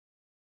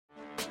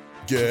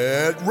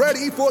Get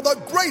ready for the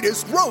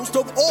greatest roast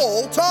of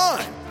all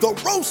time, the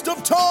Roast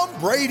of Tom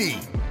Brady,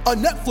 a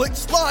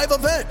Netflix live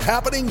event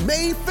happening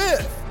May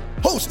 5th.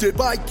 Hosted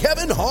by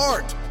Kevin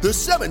Hart, the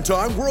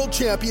 7-time world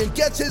champion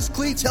gets his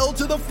cleats held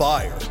to the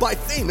fire by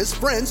famous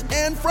friends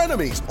and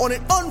frenemies on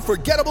an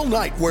unforgettable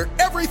night where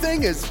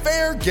everything is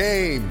fair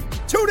game.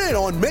 Tune in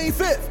on May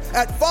 5th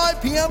at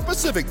 5 p.m.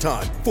 Pacific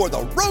time for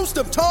the Roast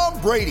of Tom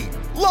Brady,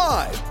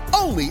 live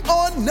only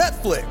on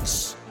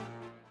Netflix.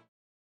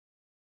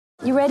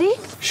 You ready?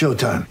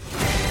 Showtime.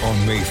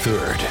 On May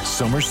 3rd,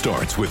 summer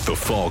starts with The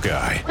Fall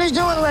Guy. Let's do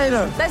it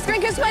later. Let's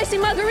drink a spicy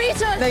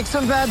margarita. Make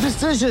some bad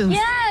decisions.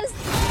 Yes!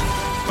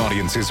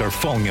 Audiences are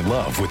falling in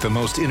love with the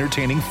most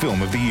entertaining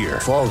film of the year.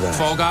 Fall Guy.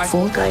 Fall Guy?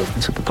 Fall Guy.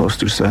 That's what the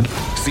poster said.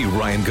 See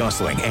Ryan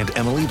Gosling and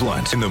Emily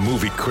Blunt in the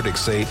movie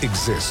critics say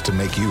exists to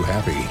make you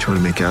happy. Trying to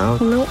make it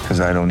out? Nope. Because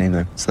I don't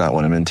either. It's not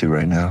what I'm into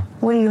right now.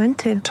 What are you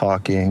into?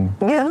 Talking.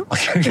 Yeah.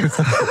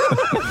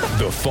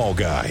 The Fall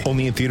Guy.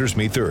 Only in theaters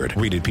May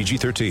 3rd. Rated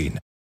PG-13.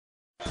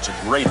 It's a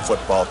great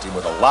football team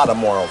with a lot of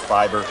moral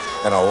fiber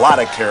and a lot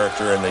of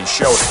character, and they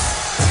showed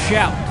it.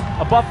 Shout,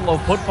 a Buffalo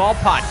football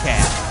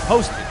podcast,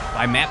 hosted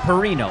by Matt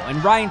Perino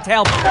and Ryan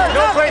Talbot.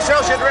 No place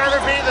else you'd rather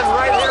be than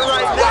right here,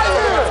 right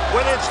now.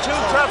 When it's too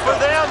tough for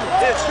them,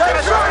 it's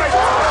just right.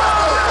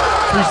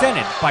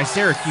 Presented by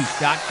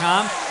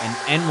Syracuse.com and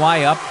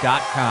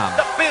NYUp.com.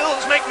 The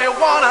Bills make me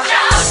wanna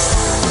shout.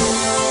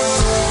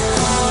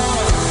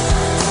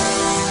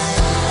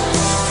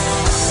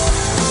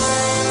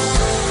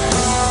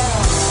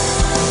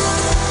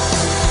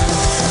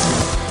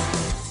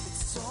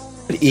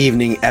 Good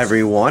evening,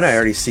 everyone. I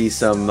already see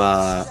some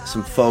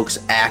folks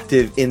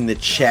active in the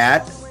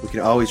chat. We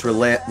can always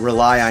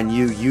rely on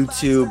you,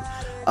 YouTube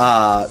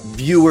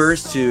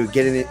viewers, to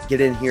get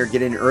in here,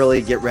 get in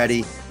early, get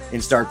ready,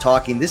 and start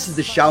talking. This is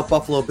the Shout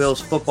Buffalo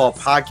Bills Football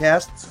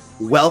Podcast.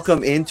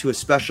 Welcome into a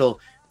special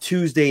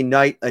Tuesday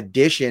night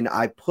edition.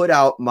 I put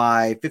out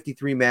my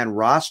 53-man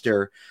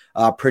roster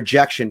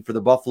projection for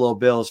the Buffalo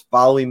Bills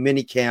following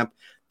minicamp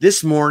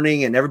this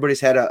morning, and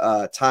everybody's had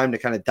a time to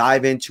kind of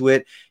dive into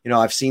it. You know,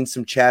 I've seen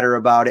some chatter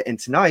about it. And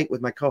tonight with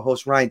my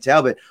co-host Ryan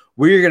Talbot,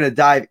 we're going to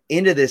dive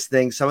into this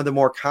thing, some of the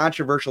more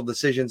controversial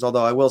decisions.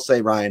 Although I will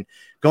say, Ryan,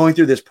 going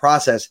through this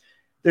process,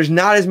 there's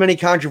not as many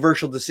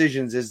controversial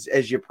decisions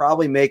as you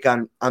probably make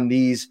on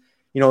these,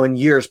 in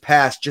years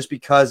past, just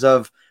because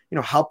of,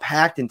 how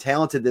packed and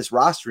talented this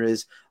roster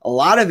is. A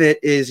lot of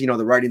it is,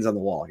 the writing's on the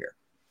wall here.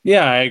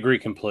 Yeah, I agree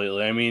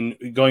completely. I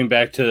mean, going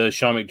back to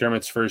Sean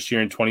McDermott's first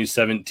year in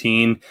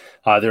 2017,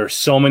 there are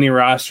so many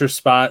roster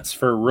spots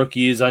for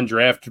rookies,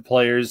 undrafted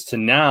players, to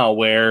now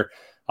where,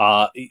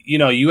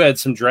 you had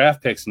some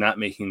draft picks not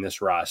making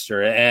this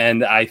roster.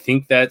 And I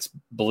think that's,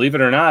 believe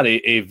it or not,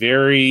 a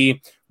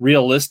very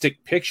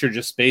realistic picture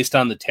just based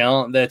on the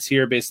talent that's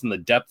here, based on the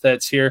depth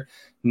that's here.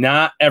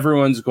 Not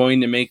everyone's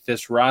going to make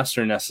this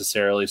roster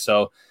necessarily.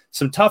 So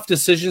some tough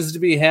decisions to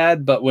be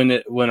had, but when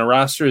a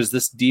roster is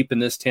this deep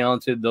and this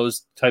talented,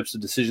 those types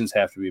of decisions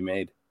have to be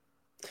made.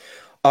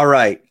 All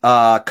right.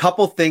 A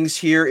couple things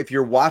here. If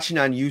you're watching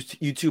on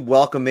YouTube,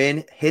 welcome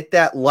in. Hit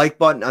that like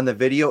button on the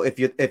video. If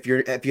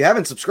you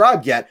haven't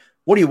subscribed yet,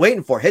 what are you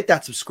waiting for? Hit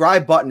that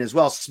subscribe button as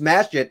well.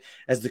 Smash it,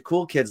 as the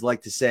cool kids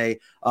like to say.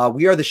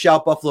 We are the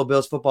Shout Buffalo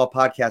Bills Football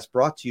Podcast,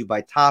 brought to you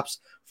by Tops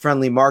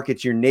Friendly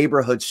Markets, your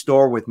neighborhood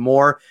store with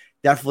more.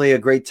 Definitely a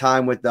great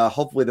time with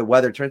hopefully the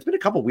weather turns. It's been a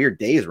couple weird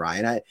days,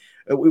 Ryan.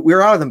 We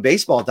were out on the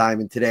baseball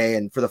diamond today,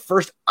 and for the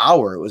first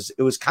hour, it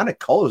was kind of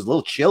cold. It was a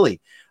little chilly,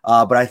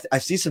 but I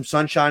see some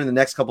sunshine in the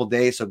next couple of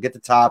days. So get the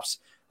Tops,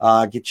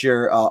 get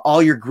your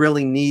all your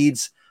grilling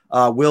needs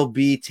will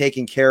be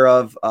taken care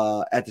of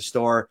at the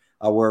store.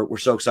 We're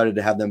so excited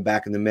to have them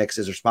back in the mix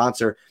as our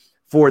sponsor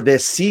for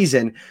this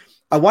season.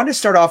 I wanted to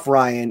start off,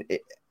 Ryan,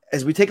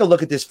 as we take a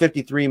look at this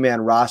 53-man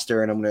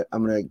roster, and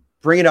I'm gonna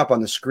bring it up on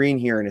the screen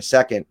here in a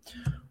second.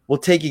 We'll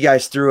take you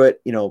guys through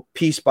it,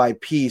 piece by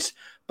piece.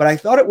 But I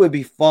thought it would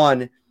be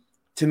fun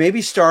to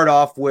maybe start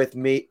off with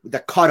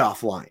the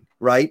cutoff line,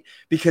 right?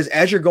 Because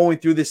as you're going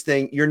through this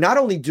thing, you're not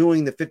only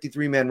doing the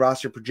 53-man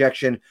roster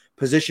projection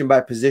position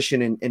by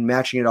position and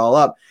matching it all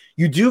up.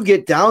 You do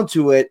get down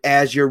to it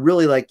as you're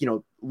really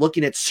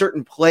looking at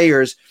certain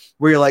players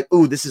where you're like,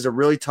 ooh, this is a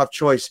really tough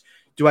choice.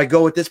 Do I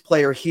go with this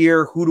player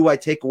here? Who do I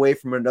take away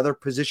from another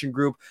position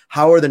group?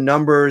 How are the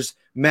numbers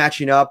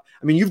matching up?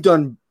 I mean, you've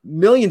done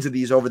millions of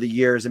these over the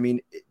years. I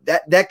mean,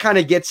 that kind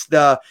of gets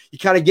you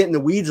kind of get in the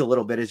weeds a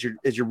little bit as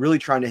you're really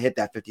trying to hit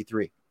that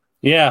 53.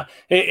 Yeah,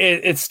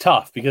 it's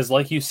tough because,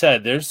 like you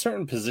said, there's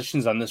certain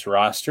positions on this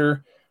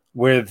roster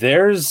where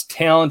there's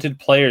talented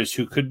players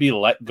who could be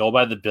let go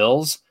by the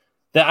Bills.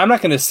 That I'm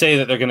not going to say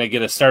that they're going to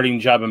get a starting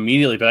job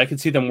immediately, but I could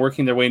see them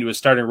working their way into a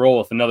starting role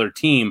with another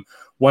team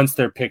once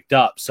they're picked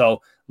up.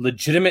 So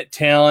legitimate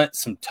talent,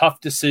 some tough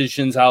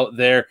decisions out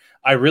there.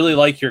 I really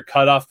like your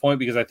cutoff point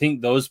because I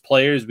think those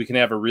players we can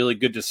have a really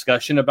good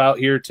discussion about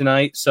here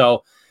tonight.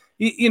 So,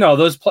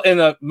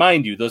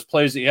 mind you, those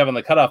players that you have on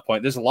the cutoff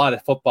point, there's a lot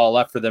of football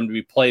left for them to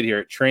be played here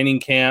at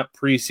training camp,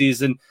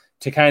 preseason.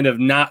 to kind of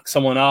knock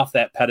someone off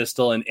that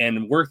pedestal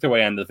and work their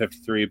way onto the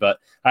 53. But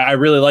I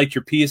really liked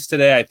your piece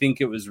today. I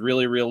think it was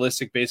really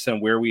realistic based on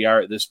where we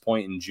are at this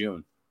point in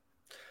June.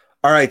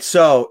 All right,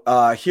 so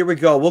here we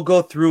go. We'll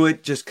go through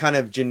it just kind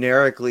of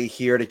generically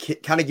here to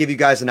kind of give you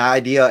guys an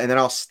idea, and then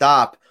I'll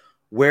stop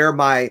where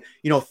my,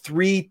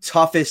 three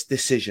toughest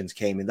decisions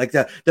came in. Like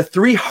the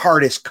three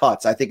hardest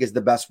cuts, I think is the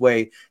best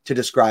way to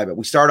describe it.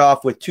 We start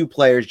off with two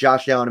players,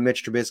 Josh Allen and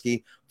Mitch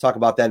Trubisky. We'll talk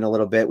about that in a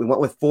little bit. We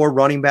went with four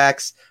running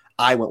backs.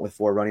 I went with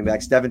four running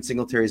backs: Devin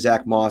Singletary,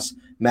 Zach Moss,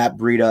 Matt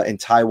Breida, and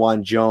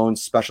Tywan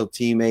Jones, special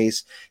team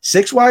ace.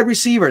 6 wide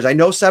receivers. I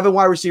know 7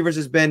 wide receivers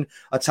has been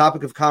a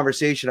topic of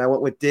conversation. I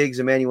went with Diggs,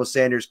 Emmanuel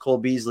Sanders, Cole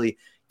Beasley,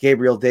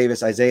 Gabriel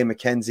Davis, Isaiah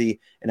McKenzie,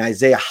 and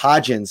Isaiah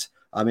Hodgins.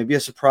 Maybe a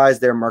surprise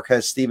there,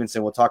 Marquez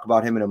Stevenson. We'll talk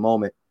about him in a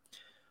moment.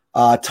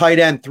 Tight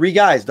end, 3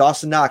 guys: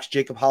 Dawson Knox,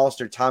 Jacob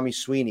Hollister, Tommy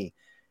Sweeney.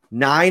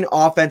 9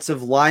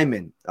 offensive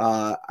linemen.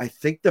 I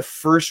think the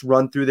first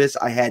run through this,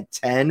 I had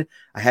 10.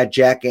 I had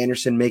Jack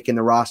Anderson making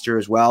the roster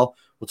as well.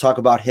 We'll talk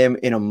about him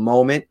in a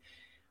moment.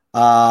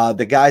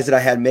 The guys that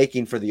I had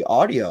making for the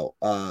audio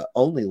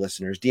only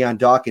listeners: Deion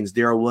Dawkins,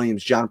 Darrell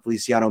Williams, John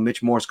Feliciano,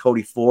 Mitch Morse,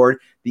 Cody Ford,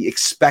 the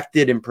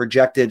expected and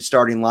projected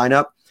starting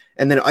lineup.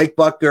 And then Ike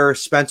Butker,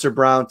 Spencer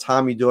Brown,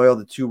 Tommy Doyle,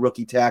 the 2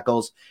 rookie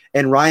tackles,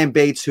 and Ryan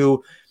Bates,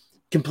 who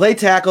can play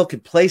tackle, can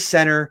play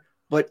center,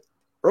 but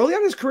early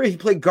on in his career, he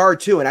played guard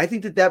too. And I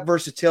think that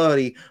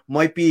versatility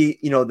might be,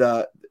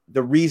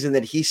 the reason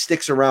that he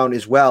sticks around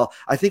as well.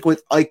 I think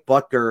with Ike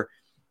Butker,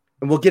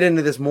 and we'll get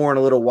into this more in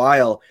a little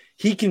while,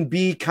 he can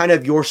be kind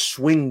of your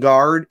swing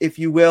guard, if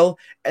you will.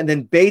 And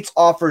then Bates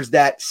offers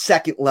that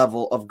second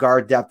level of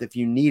guard depth if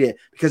you need it,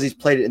 because he's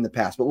played it in the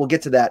past. But we'll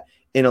get to that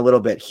in a little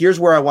bit. Here's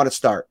where I want to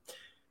start,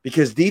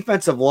 because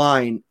defensive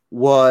line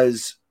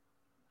was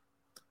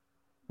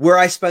where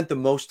I spent the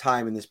most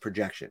time in this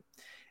projection.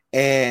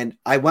 And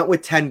I went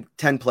with 10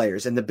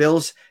 players, and the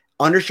Bills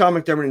under Sean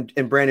McDermott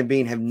and Brandon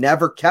Beane have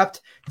never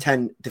kept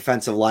 10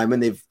 defensive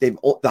linemen. They've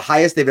the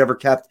highest they've ever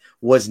kept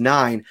was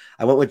 9.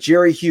 I went with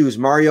Jerry Hughes,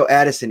 Mario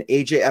Addison,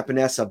 AJ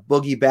Epinesa,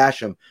 Boogie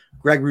Basham,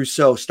 Greg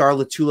Rousseau, Star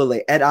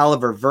Lotulelei, Ed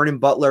Oliver, Vernon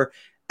Butler,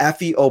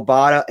 Effie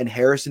Obata, and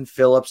Harrison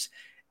Phillips.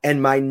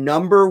 And my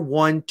number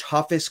one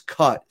toughest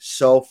cut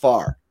so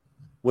far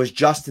was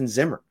Justin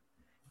Zimmer.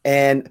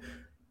 And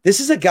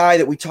this is a guy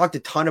that we talked a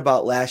ton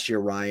about last year,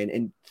 Ryan,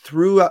 and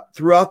throughout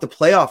the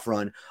playoff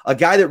run, a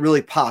guy that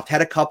really popped,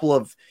 had a couple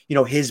of,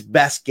 his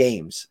best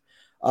games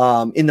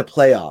in the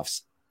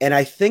playoffs. And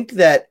I think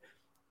that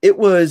it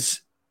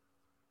was,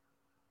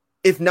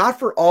 if not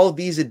for all of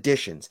these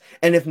additions,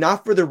 and if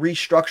not for the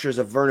restructures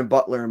of Vernon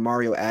Butler and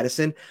Mario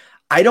Addison,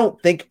 I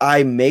don't think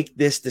I make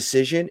this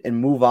decision and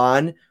move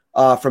on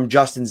from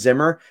Justin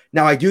Zimmer.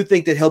 Now, I do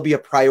think that he'll be a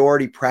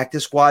priority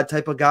practice squad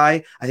type of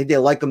guy. I think they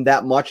like him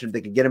that much. And if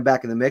they can get him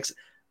back in the mix,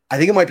 I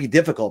think it might be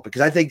difficult,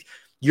 because I think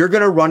you're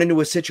going to run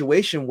into a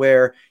situation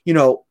where,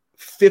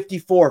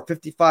 54,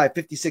 55,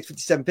 56,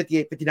 57,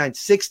 58, 59,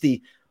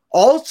 60,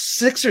 all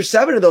 6 or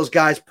 7 of those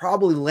guys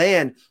probably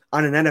land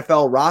on an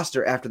NFL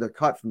roster after they're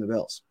cut from the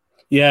Bills.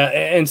 Yeah,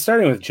 and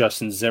starting with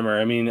Justin Zimmer,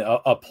 I mean,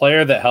 a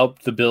player that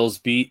helped the Bills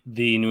beat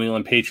the New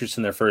England Patriots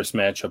in their first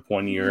matchup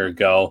 1 year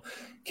ago.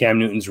 Cam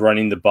Newton's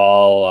running the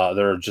ball.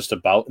 They're just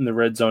about in the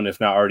red zone, if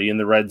not already in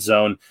the red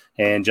zone.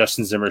 And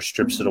Justin Zimmer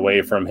strips it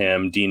away from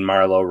him. Dean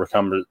Marlowe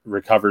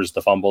recovers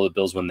the fumble. The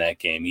Bills win that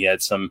game. He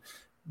had some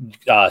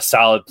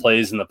solid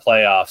plays in the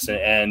playoffs.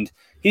 And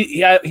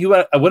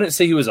I wouldn't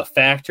say he was a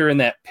factor in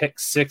that pick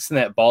 6 in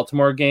that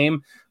Baltimore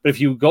game. But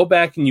if you go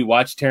back and you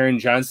watch Taron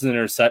Johnson's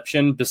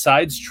interception,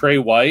 besides Trey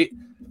White,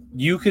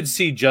 you could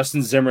see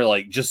Justin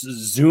Zimmer just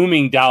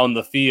zooming down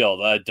the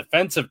field, a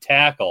defensive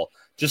tackle,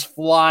 just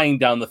flying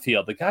down the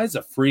field. The guy's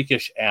a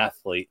freakish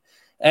athlete.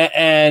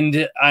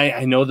 And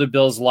I know the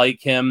Bills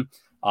like him,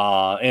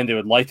 and they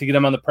would like to get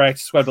him on the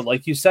practice squad. But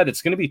like you said,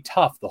 it's going to be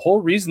tough. The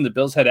whole reason the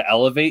Bills had to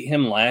elevate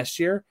him last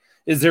year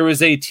is there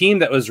was a team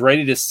that was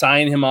ready to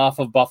sign him off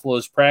of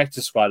Buffalo's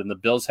practice squad, and the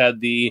Bills had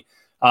the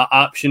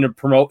option to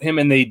promote him,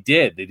 and they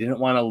did. They didn't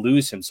want to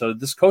lose him. So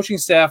this coaching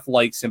staff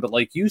likes him. But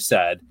like you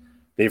said,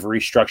 they've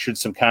restructured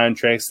some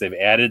contracts. They've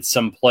added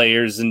some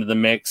players into the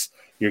mix.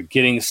 You're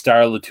getting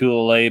Star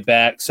Lotulelei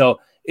back.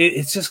 So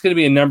it's just going to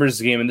be a numbers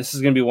game, and this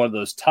is going to be one of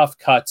those tough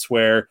cuts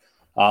where,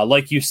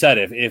 like you said,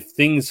 if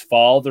things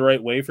fall the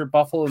right way for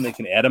Buffalo and they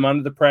can add him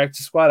onto the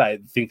practice squad, I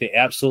think they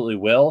absolutely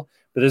will.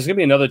 But there's going to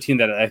be another team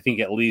that I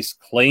think at least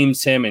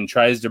claims him and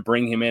tries to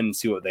bring him in and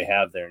see what they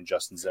have there in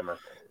Justin Zimmer.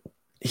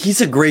 He's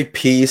a great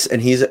piece,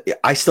 and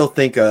I still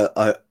think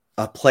a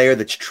player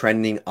that's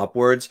trending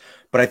upwards.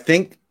 But I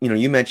think,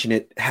 you mentioned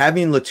it,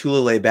 having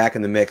Lotulelei back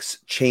in the mix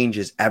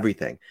changes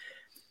everything.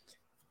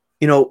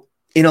 In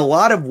a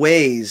lot of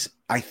ways,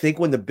 I think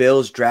when the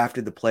Bills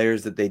drafted the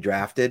players that they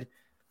drafted,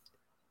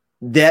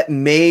 that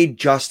made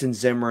Justin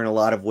Zimmer in a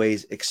lot of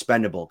ways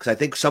expendable. Because I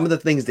think some of the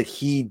things that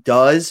he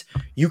does,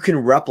 you can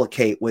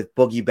replicate with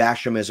Boogie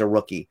Basham as a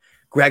rookie.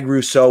 Greg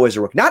Rousseau is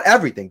a rookie. Not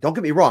everything. Don't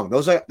get me wrong.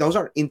 Those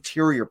aren't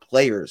interior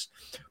players,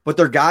 but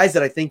they're guys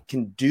that I think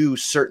can do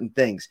certain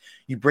things.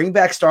 You bring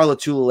back Star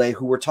Lotulelei,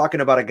 who we're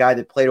talking about a guy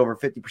that played over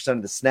 50%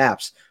 of the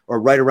snaps,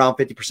 or right around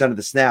 50% of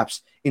the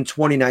snaps in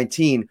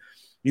 2019.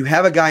 You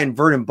have a guy in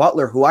Vernon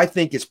Butler, who I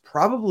think is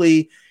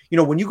probably,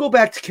 when you go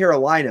back to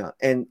Carolina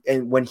and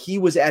when he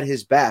was at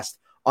his best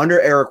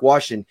under Eric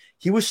Washington,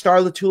 he was Star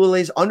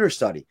Lotulelei's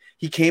understudy.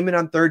 He came in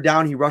on third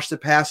down. He rushed the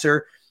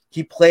passer.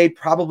 He played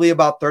probably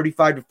about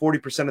 35 to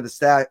 40% of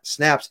the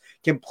snaps,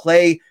 can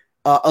play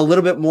a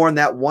little bit more in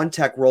that one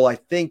tech role. I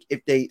think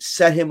if they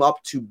set him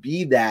up to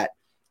be that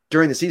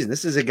during the season,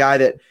 this is a guy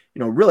that,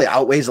 really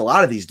outweighs a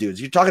lot of these dudes.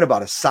 You're talking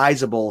about a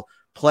sizable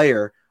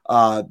player.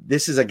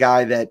 This is a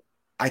guy that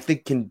I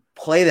think can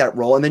play that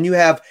role. And then you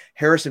have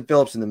Harrison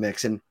Phillips in the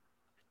mix. And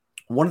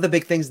one of the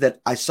big things that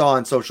I saw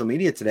on social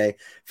media today,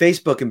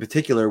 Facebook in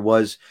particular,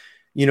 was,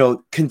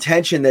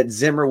 contention that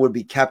Zimmer would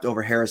be kept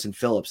over Harrison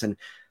Phillips. And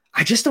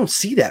I just don't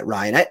see that,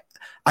 Ryan.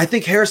 I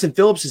think Harrison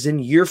Phillips is in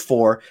year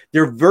 4.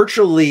 They're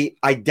virtually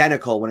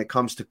identical when it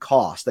comes to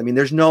cost. I mean,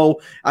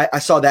 I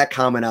saw that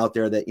comment out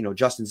there that,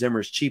 Justin Zimmer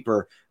is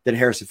cheaper than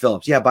Harrison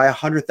Phillips. Yeah, by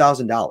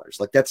 $100,000.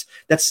 Like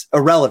that's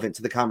irrelevant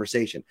to the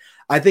conversation.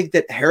 I think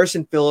that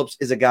Harrison Phillips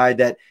is a guy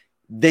that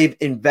they've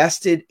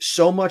invested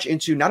so much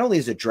into, not only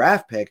as a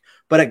draft pick,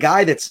 but a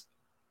guy that's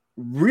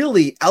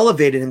really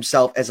elevated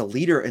himself as a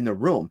leader in the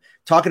room,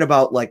 talking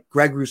about like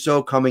Greg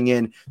Rousseau coming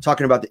in,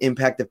 talking about the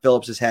impact that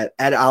Phillips has had,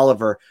 Ed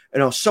Oliver,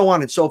 so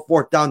on and so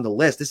forth down the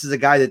list. This is a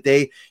guy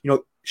that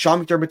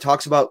Sean McDermott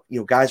talks about,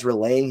 guys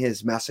relaying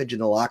his message in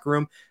the locker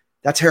room.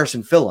 That's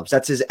Harrison Phillips.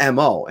 That's his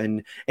MO.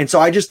 And so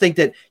I just think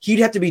that he'd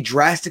have to be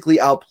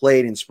drastically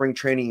outplayed in spring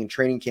training and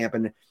training camp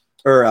and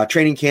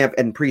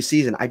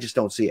preseason. I just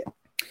don't see it.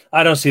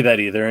 I don't see that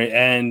either.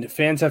 And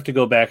fans have to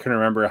go back and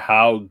remember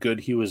how good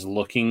he was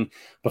looking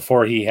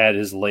before he had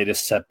his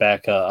latest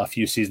setback a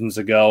few seasons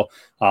ago.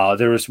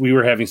 We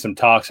were having some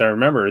talks. I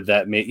remember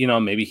that,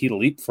 maybe he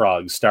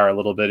leapfrogged Star a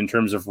little bit in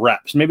terms of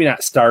reps, maybe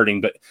not starting,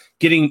 but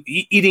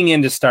eating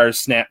into Star's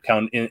snap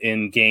count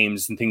in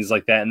games and things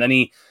like that. And then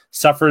he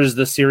suffers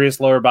the serious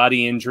lower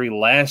body injury.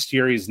 Last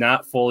year, he's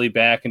not fully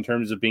back in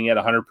terms of being at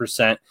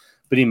 100%,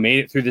 but he made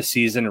it through the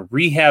season,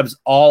 rehabs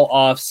all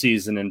off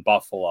season in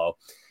Buffalo.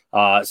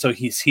 So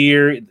he's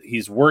here,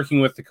 he's working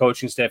with the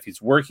coaching staff,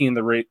 he's working in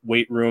the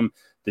weight room,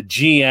 the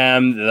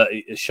GM,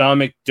 the Sean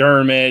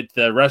McDermott,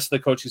 the rest of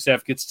the coaching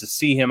staff gets to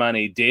see him on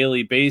a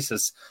daily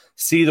basis,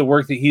 see the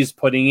work that he's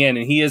putting in,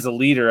 and he is a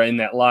leader in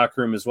that locker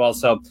room as well.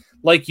 So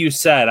like you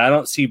said, I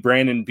don't see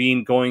Brandon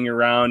Beane going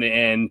around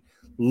and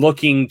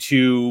looking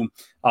to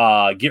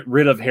get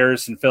rid of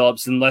Harrison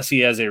Phillips unless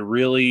he has a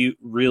really,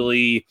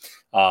 really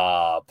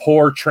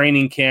poor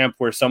training camp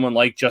where someone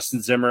like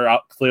Justin Zimmer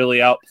clearly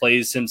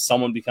outplays him,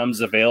 someone becomes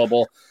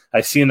available.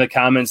 I see in the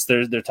comments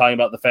they're talking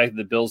about the fact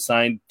that the Bills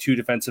signed 2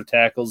 defensive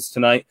tackles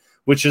tonight,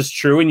 which is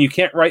true, and you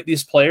can't write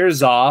these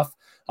players off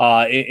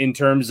in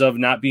terms of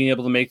not being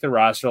able to make the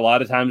roster. A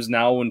lot of times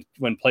now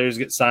when players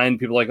get signed,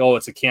 people are like, oh,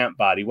 it's a camp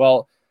body.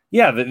 Well,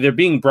 yeah, they're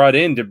being brought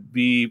in to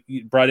be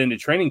brought into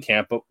training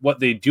camp, but what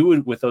they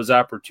do with those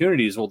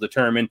opportunities will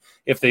determine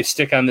if they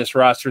stick on this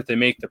roster, if they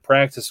make the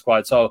practice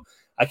squad. So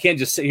I can't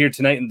just sit here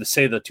tonight and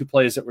say the 2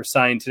 players that were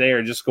signed today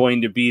are just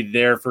going to be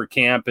there for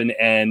camp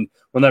and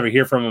we'll never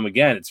hear from them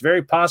again. It's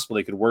very possible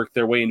they could work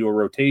their way into a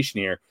rotation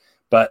here.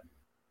 But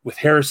with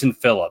Harrison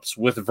Phillips,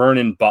 with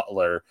Vernon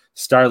Butler,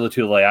 Star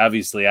Lotulelei,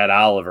 obviously Ed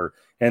Oliver,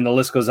 and the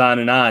list goes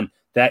on,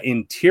 that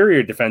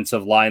interior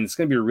defensive line, it's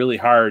going to be really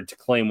hard to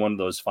claim one of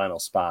those final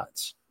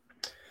spots.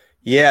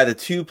 Yeah, the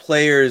 2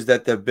 players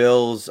that the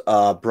Bills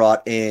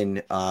brought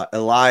in,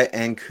 Eli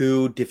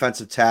Ankou,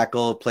 defensive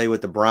tackle, played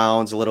with the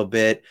Browns a little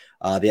bit,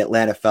 the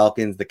Atlanta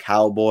Falcons, the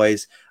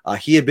Cowboys.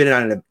 He had been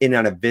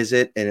on a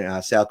visit,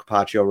 and Sal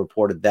Capaccio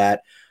reported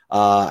that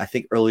I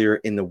think earlier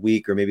in the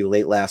week or maybe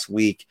late last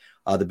week,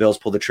 the Bills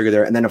pulled the trigger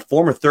there. And then a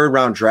former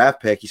 3rd-round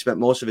draft pick. He spent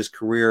most of his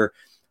career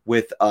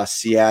with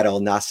Seattle,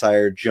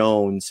 Nasir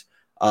Jones.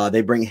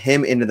 They bring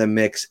him into the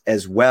mix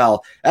as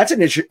well. That's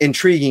an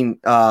intriguing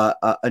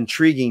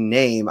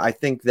name. I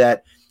think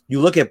that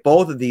you look at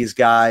both of these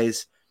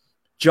guys.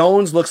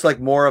 Jones looks like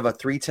more of a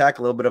 3-tech,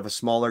 a little bit of a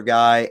smaller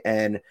guy,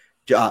 and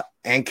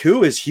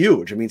Ankou is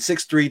huge. I mean,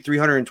 6'3",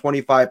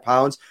 325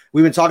 pounds.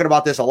 We've been talking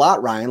about this a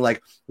lot, Ryan.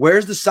 Like,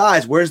 where's the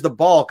size? Where's the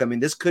bulk? I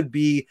mean, this could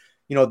be,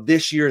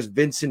 this year's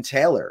Vincent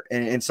Taylor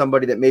and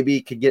somebody that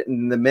maybe could get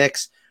in the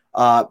mix,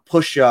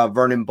 push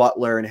Vernon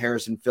Butler and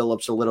Harrison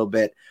Phillips a little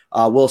bit.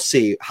 We'll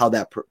see how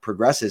that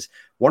progresses.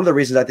 One of the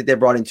reasons I think they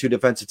brought in 2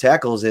 defensive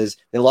tackles is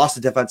they lost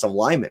a defensive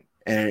lineman,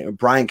 and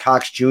Brian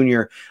Cox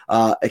Jr.,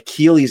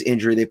 Achilles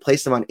injury. They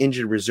placed him on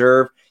injured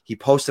reserve. He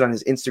posted on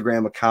his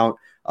Instagram account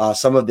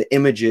some of the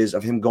images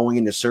of him going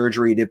into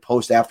surgery. He did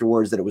post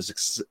afterwards that it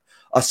was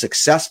a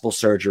successful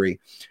surgery.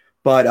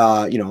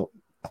 But,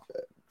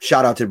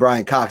 shout out to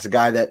Brian Cox, a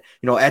guy that,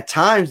 at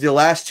times the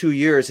last 2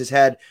 years has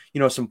had,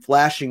 some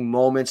flashing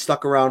moments,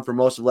 stuck around for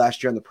most of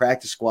last year on the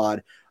practice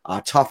squad,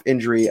 tough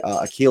injury,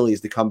 Achilles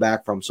to come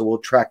back from. So we'll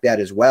track that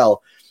as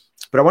well.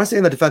 But I want to say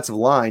on the defensive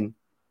line,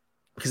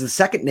 because the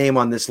second name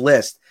on this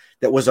list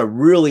that was a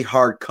really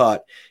hard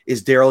cut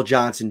is Daryl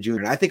Johnson Jr.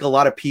 And I think a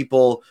lot of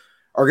people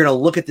are going to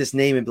look at this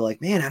name and be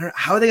like, man, I don't know,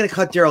 how are they going to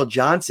cut Daryl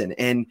Johnson?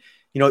 And,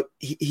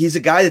 he's a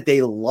guy that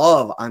they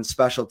love on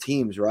special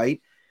teams, right?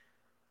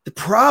 The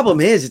problem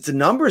is it's a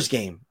numbers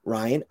game,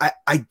 Ryan.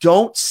 I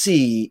don't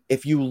see,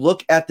 if you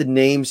look at the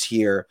names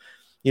here,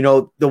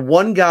 the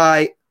one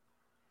guy,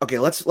 okay,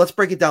 let's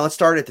break it down. Let's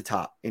start at the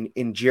top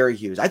in Jerry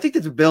Hughes. I think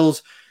that the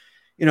Bills,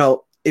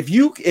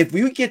 if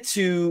we get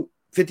to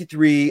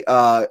 53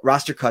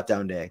 roster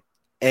cutdown day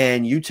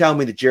and you tell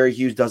me that Jerry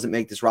Hughes doesn't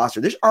make this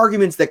roster, there's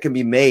arguments that can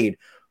be made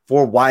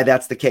for why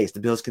that's the case.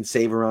 The Bills can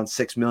save around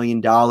 $6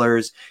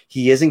 million.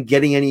 He isn't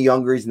getting any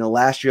younger. He's in the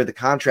last year of the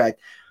contract.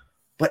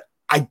 But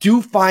I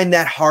do find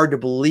that hard to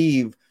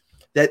believe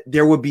that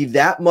there would be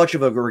that much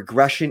of a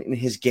regression in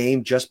his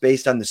game just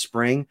based on the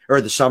spring or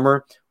the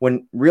summer,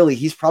 when really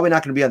he's probably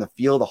not going to be on the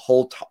field a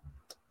whole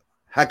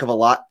heck of a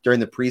lot during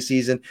the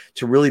preseason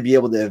to really be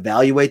able to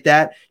evaluate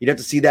that. You'd have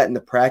to see that in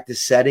the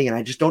practice setting, and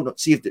I just don't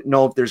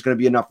know if there's going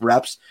to be enough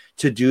reps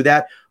to do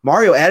that.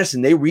 Mario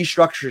Addison, they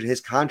restructured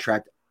his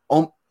contract.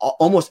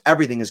 Almost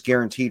everything is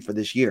guaranteed for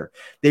this year.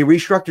 They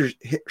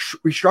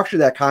restructured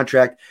that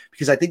contract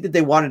because I think that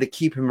they wanted to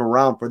keep him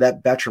around for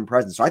that veteran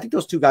presence. So I think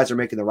those two guys are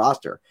making the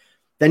roster.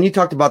 Then you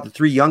talked about the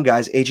three young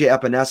guys, AJ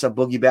Epinesa,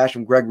 Boogie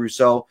Basham, Greg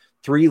Rousseau,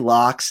 3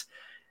 locks.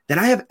 Then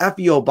I have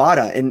Effie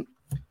Obata, and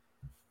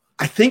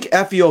I think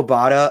Effie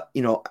Obata,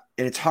 and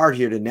it's hard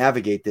here to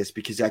navigate this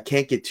because I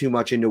can't get too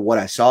much into what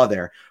I saw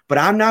there, but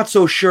I'm not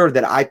so sure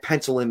that I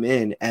pencil him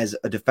in as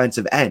a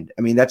defensive end.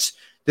 I mean, that's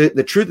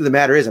the truth of the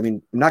matter is,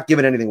 I'm not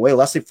giving anything away.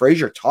 Leslie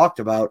Frazier talked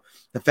about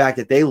the fact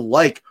that they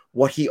like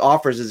what he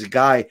offers as a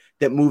guy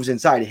that moves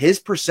inside. His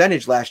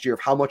percentage last year of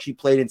how much he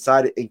played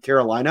inside in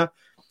Carolina,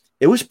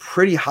 it was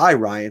pretty high,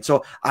 Ryan.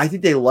 So I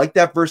think they like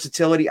that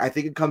versatility. I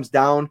think it comes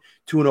down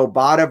to an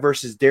Obata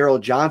versus Daryl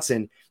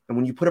Johnson. And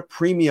when you put a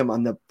premium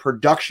on the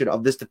production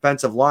of this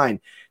defensive line,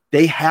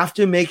 they have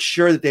to make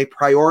sure that they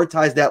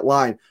prioritize that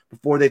line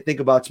before they think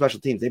about special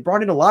teams. They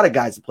brought in a lot of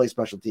guys to play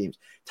special teams.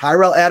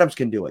 Tyrell Adams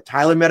can do it.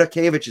 Tyler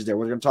Medikevich is there.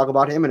 We're going to talk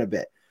about him in a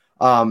bit.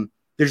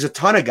 There's a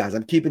ton of guys.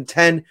 I'm keeping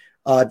 10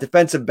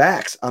 defensive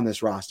backs on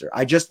this roster.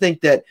 I just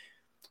think that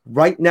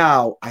right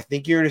now, I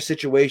think you're in a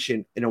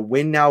situation in a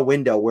win now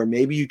window where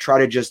maybe you try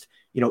to just,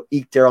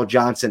 eke Daryl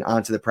Johnson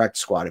onto the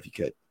practice squad if you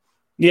could.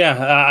 Yeah,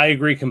 I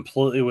agree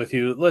completely with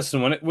you.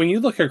 Listen, when you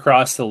look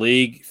across the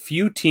league,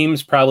 few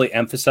teams probably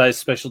emphasize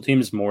special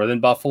teams more than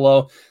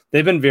Buffalo.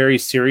 They've been very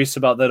serious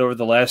about that over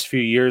the last few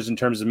years in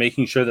terms of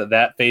making sure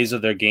that phase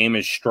of their game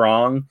is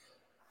strong.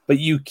 But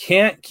you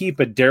can't keep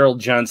a Daryl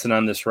Johnson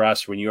on this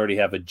roster when you already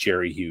have a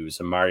Jerry Hughes,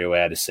 a Mario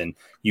Addison.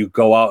 You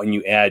go out and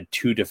you add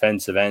 2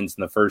 defensive ends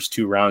in the first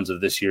 2 rounds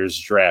of this year's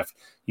draft.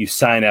 You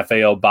sign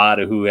F.A.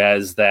 Obata, who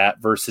has that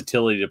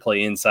versatility to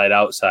play inside,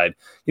 outside.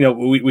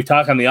 We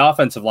talk on the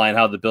offensive line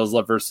how the Bills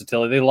love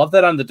versatility. They love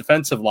that on the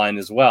defensive line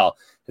as well.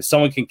 If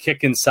someone can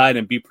kick inside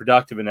and be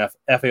productive, and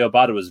F.A.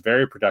 Obata was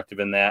very productive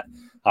in that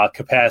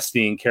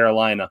capacity in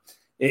Carolina.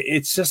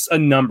 It's just a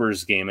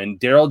numbers game. And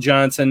Daryl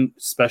Johnson,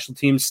 special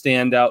teams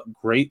standout,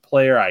 great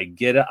player. I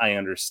get it. I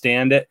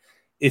understand it.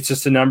 It's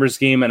just a numbers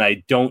game, and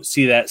I don't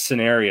see that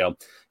scenario.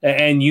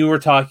 And you were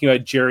talking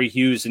about Jerry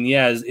Hughes, and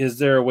is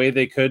there a way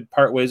they could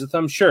part ways with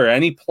him? Sure.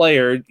 Any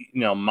player,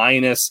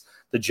 minus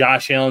the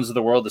Josh Allens of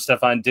the world, the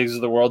Stephon Diggs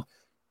of the world,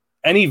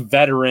 any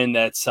veteran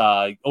that's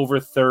over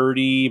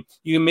 30,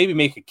 you can maybe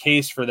make a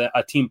case for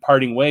a team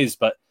parting ways,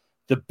 but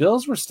the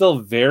Bills were still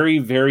very,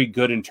 very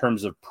good in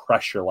terms of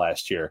pressure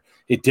last year.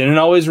 It didn't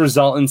always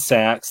result in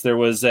sacks. There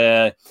was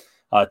a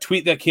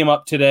tweet that came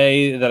up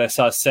today that I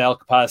saw Sal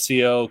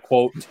Capaccio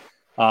quote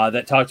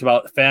that talked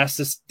about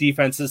fastest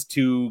defenses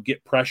to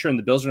get pressure, and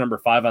the Bills are number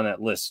 5 on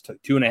that list.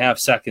 It took 2.5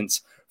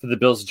 seconds for the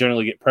Bills to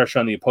generally get pressure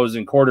on the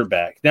opposing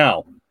quarterback.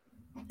 Now,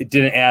 it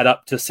didn't add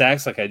up to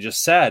sacks like I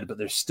just said, but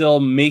they're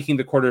still making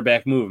the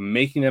quarterback move,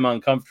 making them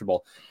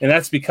uncomfortable. And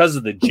that's because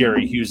of the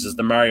Jerry Hugheses,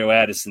 the Mario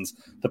Addisons,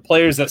 the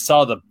players that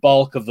saw the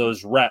bulk of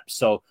those reps.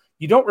 So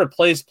you don't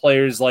replace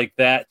players like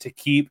that to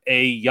keep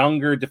a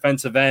younger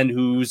defensive end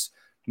whose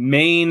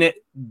main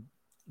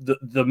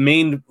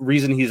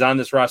reason he's on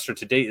this roster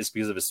to date is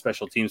because of his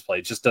special teams play.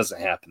 It just doesn't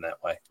happen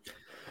that way.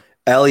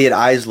 Elliot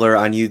Eisler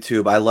on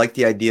YouTube. I like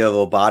the idea of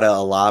Obata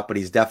a lot, but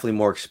he's definitely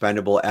more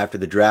expendable after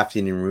the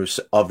drafting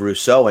of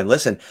Rousseau. And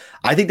listen,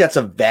 I think that's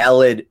a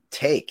valid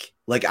take.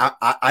 Like,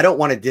 I don't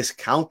want to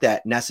discount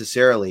that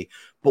necessarily,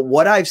 but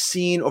what I've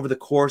seen over the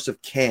course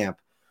of camp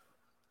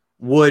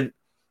would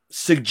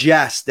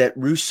suggest that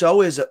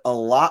Rousseau is a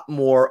lot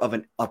more of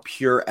a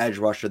pure edge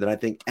rusher than I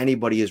think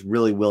anybody is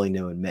really willing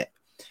to admit.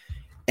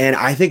 And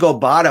I think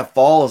Obata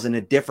falls in a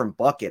different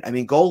bucket. I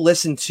mean, go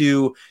listen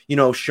to,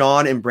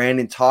 Sean and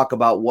Brandon talk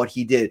about what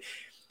he did.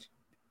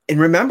 And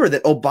remember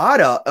that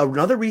Obata,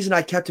 another reason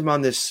I kept him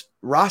on this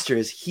roster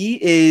is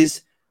he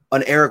is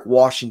an Eric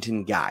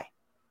Washington guy.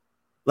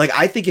 Like,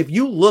 I think if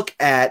you look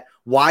at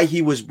why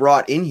he was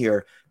brought in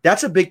here,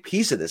 that's a big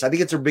piece of this. I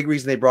think it's a big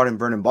reason they brought in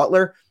Vernon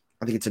Butler.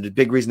 I think it's a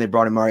big reason they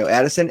brought in Mario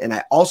Addison. And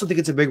I also think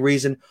it's a big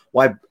reason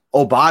why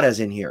Obata's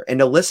in here. And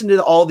to listen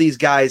to all these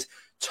guys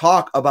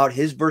talk about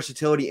his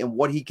versatility and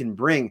what he can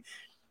bring,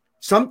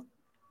 Sean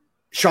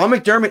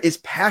McDermott is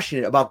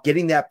passionate about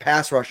getting that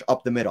pass rush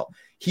up the middle.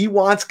 He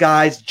wants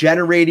guys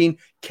generating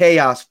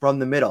chaos from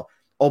the middle.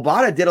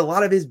 Obata did a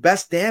lot of his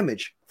best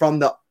damage from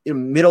the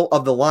middle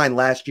of the line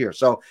last year.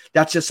 So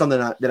that's just something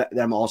that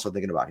I'm also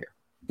thinking about here.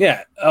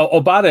 Yeah,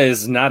 Obata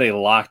is not a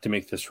lock to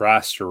make this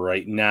roster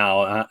right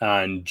now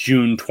on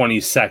June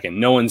 22nd.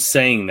 No one's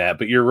saying that,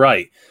 but you're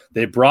right.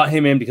 They brought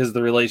him in because of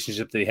the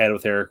relationship that he had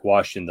with Eric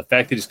Washington. The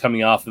fact that he's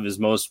coming off of his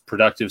most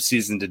productive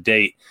season to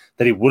date,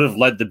 that he would have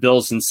led the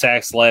Bills in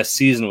sacks last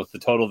season with the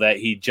total that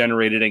he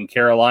generated in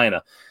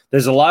Carolina.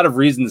 There's a lot of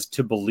reasons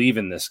to believe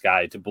in this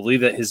guy, to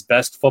believe that his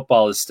best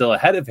football is still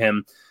ahead of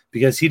him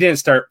because he didn't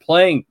start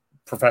playing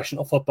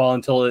professional football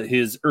until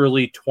his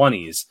early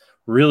 20s.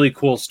 Really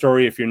cool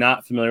story. If you're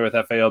not familiar with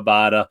F.A.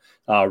 Obata,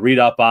 read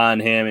up on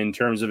him in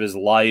terms of his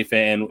life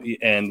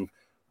and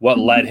what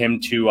led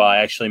him to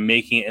actually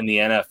making it in the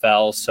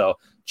NFL. So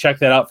check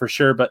that out for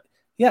sure. But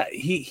yeah,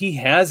 he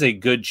has a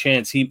good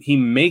chance. He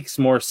makes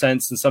more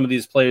sense than some of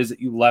these players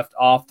that you left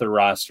off the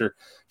roster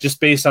just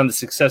based on the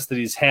success that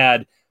he's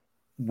had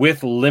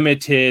with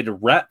limited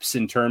reps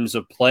in terms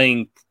of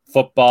playing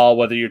football,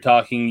 whether you're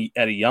talking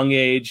at a young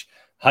age,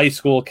 high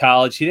school,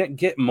 college. He didn't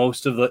get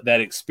most of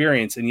that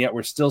experience, and yet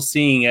we're still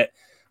seeing it.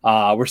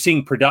 We're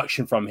seeing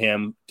production from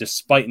him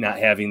despite not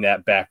having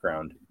that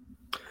background.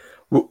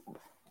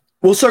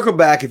 We'll circle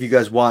back if you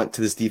guys want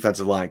to this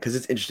defensive line because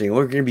it's interesting.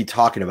 We're going to be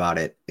talking about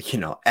it,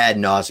 ad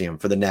nauseum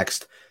for the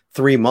next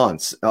 3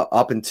 months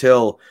up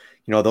until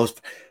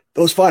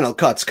those final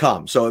cuts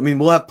come. So I mean,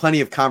 we'll have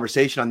plenty of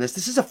conversation on this.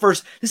 This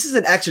is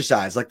an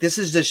exercise. Like this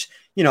is just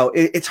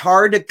it's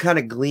hard to kind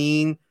of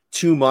glean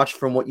too much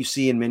from what you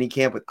see in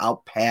minicamp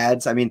without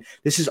pads. I mean,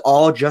 this is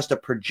all just a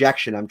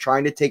projection. I'm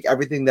trying to take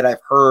everything that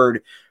I've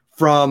heard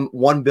from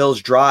One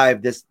Bills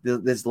Drive this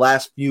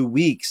last few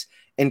weeks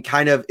and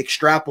kind of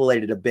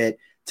extrapolate it a bit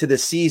to the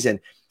season.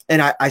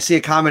 And I see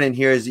a comment in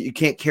here is that you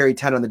can't carry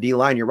 10 on the D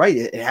line. You're right.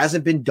 It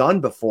hasn't been done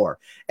before.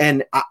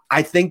 And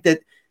I think that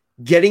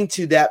getting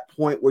to that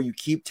point where you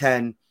keep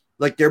 10,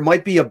 like there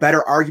might be a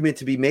better argument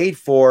to be made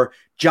for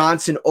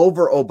Johnson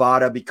over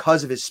Obata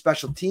because of his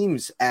special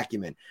teams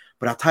acumen.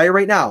 But I'll tell you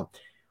right now,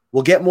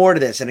 we'll get more to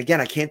this. And again,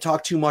 I can't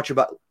talk too much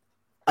about,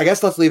 I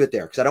guess let's leave it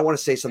there because I don't want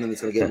to say something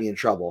that's going to get me in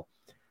trouble.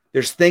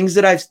 There's things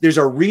that there's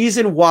a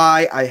reason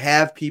why I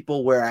have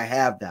people where I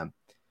have them.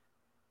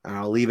 And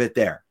I'll leave it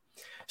there.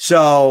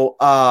 So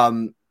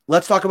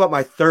let's talk about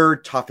my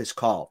third toughest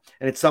call.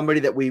 And it's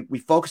somebody that we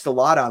focused a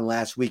lot on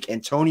last week,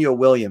 Antonio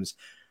Williams.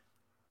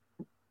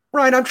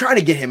 Ryan, I'm trying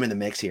to get him in the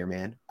mix here,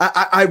 man.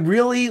 I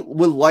really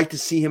would like to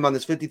see him on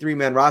this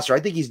 53-man roster.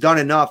 I think he's done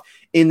enough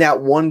in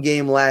that one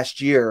game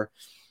last year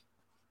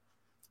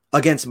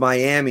against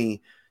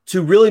Miami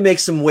to really make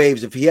some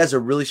waves if he has a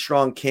really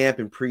strong camp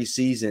in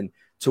preseason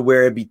to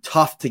where it'd be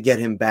tough to get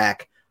him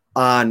back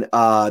on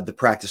the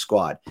practice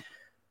squad.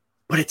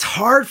 But it's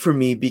hard for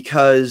me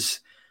because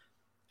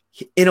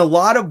in a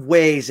lot of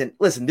ways, and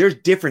listen, there's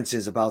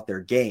differences about their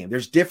game.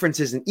 There's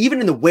differences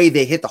even in the way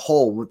they hit the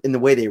hole, in the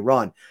way they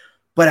run.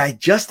 But I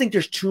just think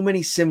there's too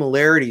many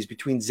similarities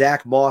between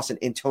Zach Moss and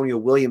Antonio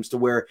Williams to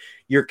where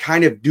you're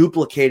kind of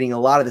duplicating a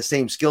lot of the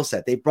same skill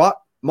set. They brought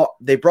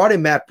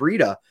in Matt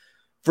Breida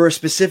for a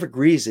specific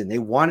reason. They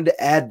wanted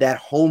to add that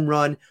home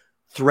run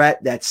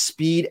threat, that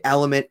speed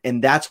element,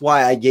 and that's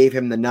why I gave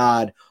him the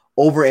nod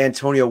over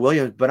Antonio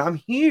Williams. But I'm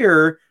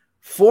here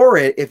for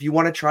it if you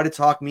want to try to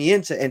talk me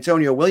into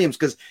Antonio Williams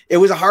because it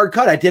was a hard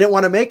cut. I didn't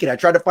want to make it. I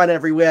tried to find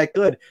every way I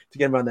could to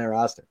get him on that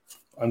roster.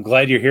 I'm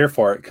glad you're here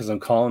for it because I'm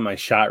calling my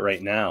shot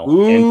right now.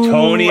 Ooh,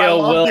 Antonio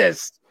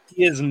Williams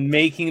is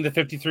making the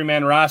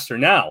 53-man roster.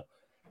 Now,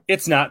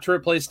 it's not to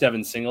replace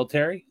Devin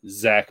Singletary,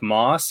 Zach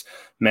Moss,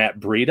 Matt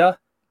Breida.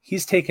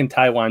 He's taking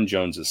Taiwan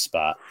Jones's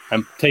spot.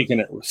 I'm saying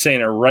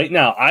it right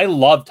now. I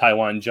love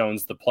Taiwan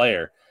Jones, the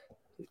player.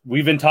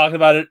 We've been talking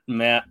about it,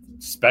 Matt.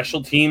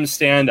 Special teams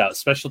standout.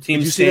 Special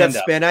teams standout. Did you see that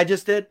spin I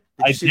just did?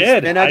 I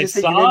did. You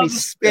made me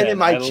spin in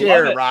my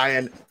chair,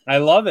 Ryan. I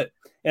love it.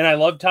 And I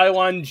love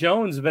Taiwan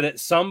Jones, but at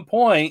some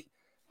point,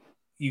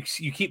 you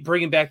keep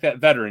bringing back that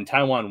veteran,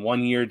 Taiwan,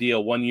 1 year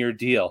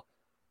deal.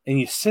 And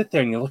you sit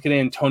there and you look at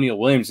Antonio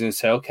Williams and you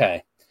say,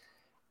 okay,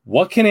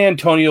 what can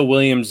Antonio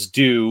Williams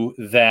do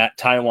that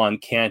Taiwan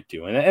can't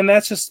do? And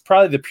that's just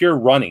probably the pure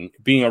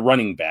being a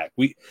running back.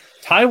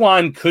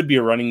 Taiwan could be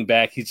a running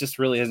back. He just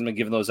really hasn't been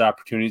given those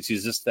opportunities.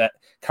 He's just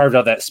carved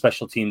out that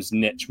special teams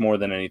niche more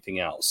than anything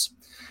else.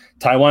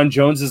 Taiwan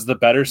Jones is the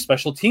better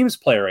special teams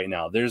player right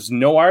now. There's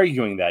no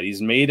arguing that.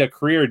 He's made a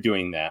career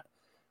doing that.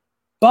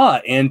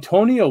 But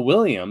Antonio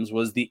Williams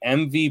was the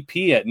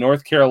MVP at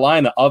North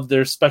Carolina of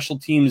their special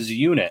teams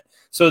unit.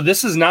 So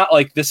this is not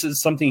like this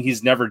is something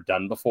he's never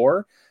done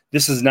before.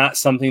 This is not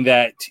something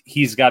that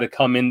he's got to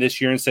come in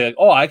this year and say, like,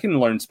 oh, I can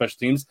learn special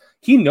teams.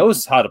 He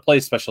knows how to play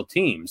special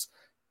teams.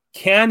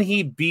 Can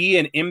he be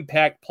an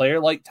impact player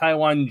like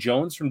Taiwan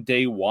Jones from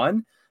day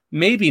one?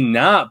 Maybe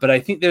not, but I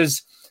think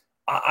there's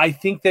I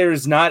think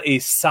there's not a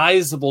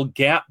sizable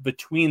gap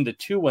between the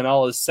two when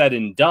all is said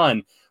and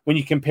done. When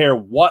you compare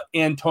what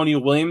Antonio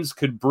Williams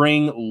could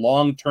bring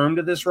long-term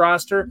to this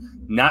roster,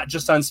 not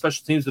just on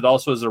special teams, but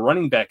also as a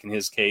running back in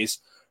his case,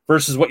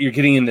 versus what you're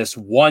getting in this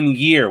 1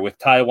 year with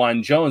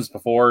Taiwan Jones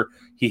before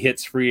he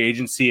hits free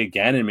agency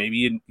again, and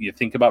maybe you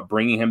think about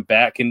bringing him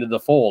back into the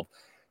fold.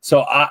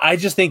 So I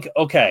just think,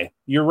 okay,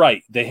 you're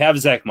right. They have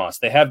Zach Moss.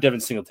 They have Devin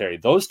Singletary.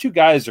 Those two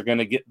guys are going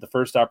to get the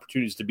first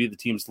opportunities to be the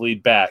team's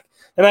lead back,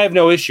 and I have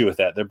no issue with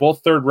that. They're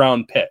both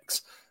third-round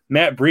picks.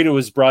 Matt Breida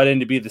was brought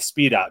in to be the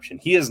speed option.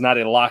 He is not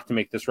a lock to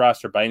make this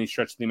roster by any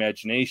stretch of the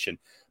imagination,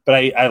 but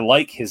I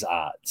like his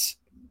odds.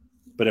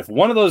 But if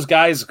one of those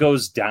guys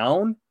goes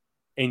down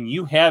and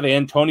you have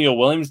Antonio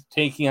Williams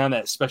taking on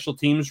that special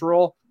teams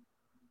role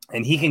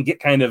and he can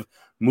get kind of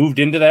moved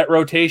into that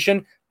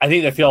rotation, I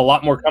think they feel a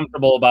lot more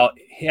comfortable about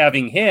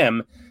having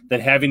him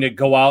than having to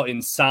go out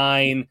and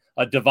sign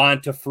a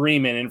Devonta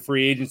Freeman in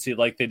free agency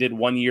like they did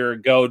 1 year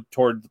ago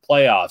toward the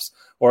playoffs,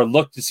 or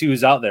look to see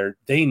who's out there.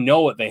 They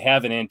know what they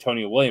have in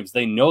Antonio Williams.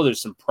 They know there's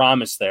some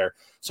promise there.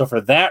 So for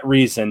that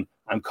reason,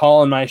 I'm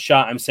calling my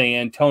shot. I'm saying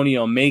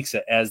Antonio makes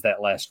it as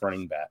that last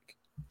running back.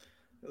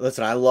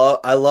 Listen, I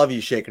love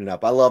you shaking it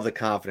up. I love the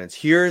confidence.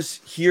 Here's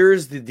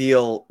the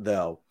deal,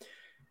 though.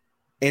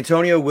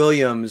 Antonio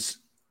Williams,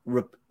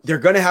 they're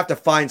going to have to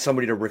find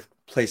somebody to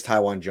replace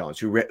Taiwan Jones,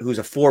 who's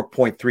a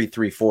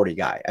 4.3340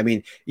 guy. I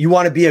mean, you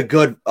want to be a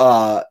good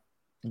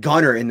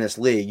gunner in this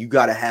league, you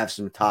got to have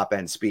some top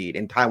end speed,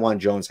 and Taiwan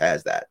Jones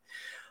has that.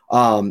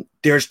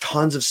 There's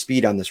tons of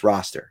speed on this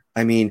roster.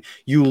 I mean,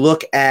 you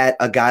look at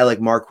a guy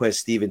like Marquez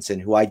Stevenson,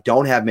 who I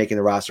don't have making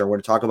the roster. We're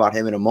going to talk about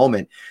him in a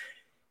moment.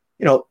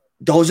 You know,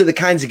 those are the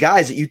kinds of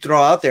guys that you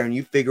throw out there and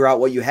you figure out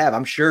what you have.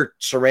 I'm sure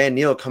Saran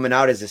Neal coming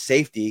out as a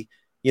safety,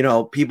 you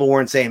know, people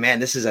weren't saying, man,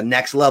 this is a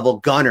next level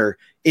gunner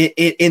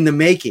in the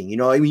making. You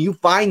know, I mean, you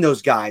find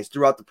those guys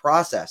throughout the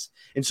process.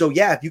 And so,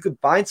 yeah, if you could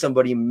find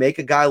somebody, make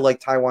a guy like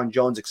Taiwan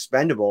Jones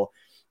expendable,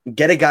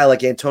 get a guy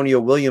like Antonio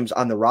Williams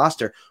on the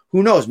roster,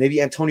 who knows,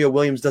 maybe Antonio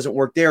Williams doesn't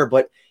work there,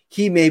 but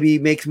he maybe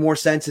makes more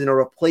sense in a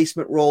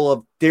replacement role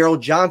of Daryl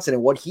Johnson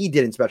and what he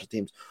did in special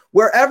teams.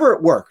 Wherever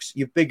it works,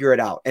 you figure it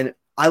out. And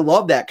I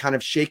love that kind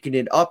of shaking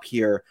it up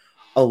here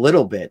a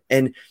little bit.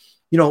 And,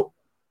 you know,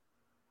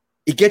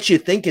 it gets you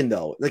thinking,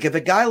 though, like if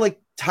a guy like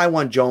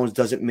Taiwan Jones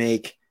doesn't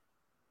make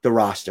the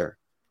roster,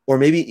 or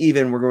maybe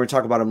even we're going to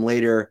talk about him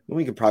later,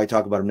 we could probably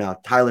talk about him now,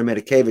 Tyler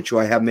Medikevich, who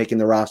I have making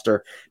the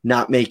roster,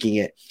 not making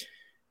it.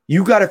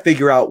 You got to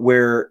figure out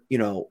where, you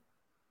know,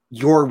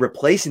 you're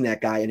replacing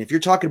that guy. And if you're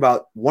talking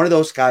about one of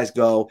those guys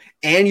go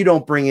and you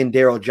don't bring in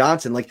Daryl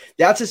Johnson, like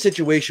that's a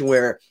situation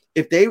where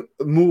if they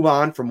move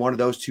on from one of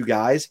those two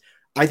guys,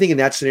 I think in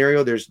that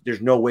scenario, there's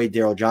no way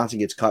Daryl Johnson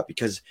gets cut,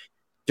 because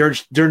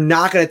they're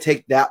not going to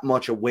take that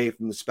much away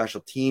from the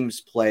special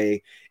teams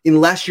play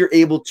unless you're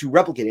able to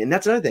replicate it. And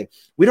that's another thing.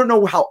 We don't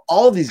know how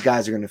all of these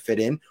guys are going to fit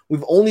in.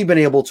 We've only been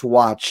able to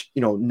watch,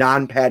 you know,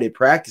 non-padded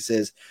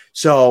practices.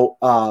 So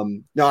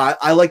no,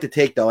 I like the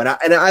take though. And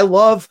I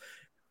love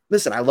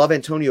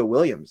Antonio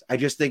Williams. I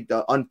just think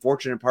the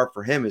unfortunate part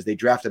for him is they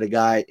drafted a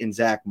guy in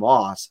Zach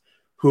Moss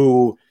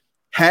who,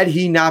 had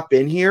he not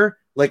been here,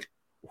 like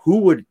who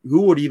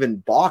would even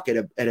balk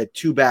at a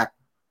two-back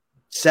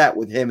set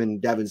with him and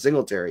Devin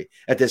Singletary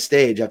at this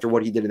stage after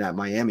what he did in that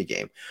Miami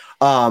game.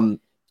 Tyler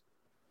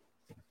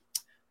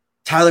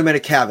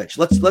Medikevich.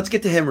 Let's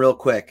get to him real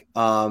quick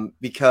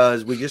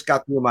because we just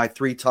got through my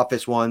three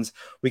toughest ones.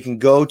 We can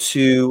go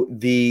to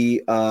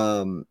the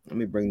let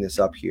me bring this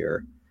up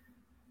here.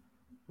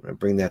 I'm going to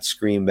bring that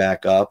screen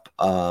back up.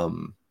 All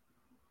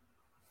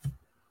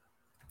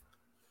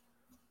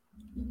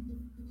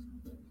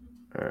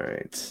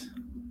right.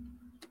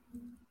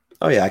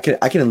 Oh yeah, I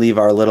can leave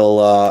our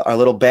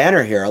little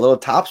banner here, our little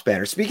Tops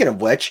banner. Speaking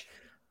of which,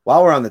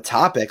 while we're on the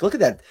topic, look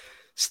at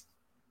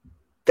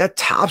that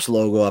Tops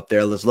logo up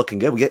there. That's looking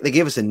good. They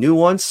gave us a new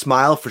one,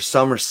 Smile for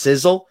Summer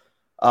Sizzle.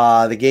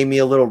 They gave me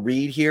a little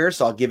read here,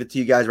 so I'll give it to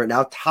you guys right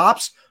now.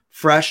 Tops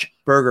Fresh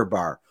Burger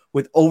Bar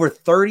with over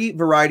 30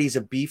 varieties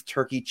of beef,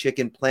 turkey,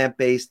 chicken,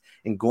 plant-based,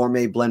 and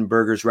gourmet blend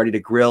burgers ready to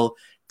grill.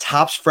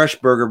 Tops Fresh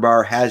Burger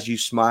Bar has you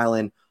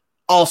smiling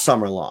all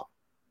summer long.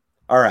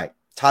 All right,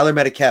 Tyler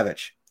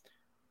Medikevich.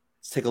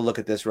 Let's take a look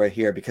at this right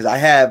here, because I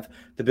have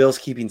the Bills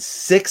keeping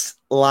 6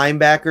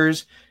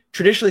 linebackers.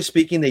 Traditionally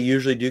speaking, they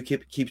usually do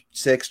keep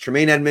 6.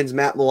 Tremaine Edmonds,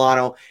 Matt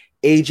Milano,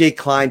 A.J.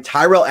 Klein,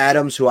 Tyrell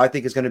Adams, who I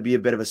think is going to be a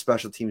bit of a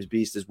special teams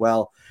beast as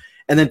well.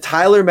 And then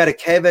Tyler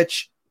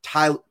Medikevich,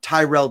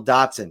 Tyrell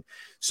Dotson.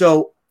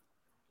 So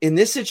in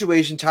this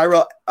situation,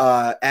 Tyrell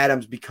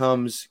Adams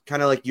becomes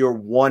kind of like your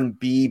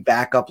 1B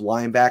backup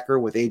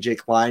linebacker with A.J.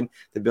 Klein.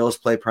 The Bills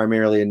play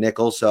primarily a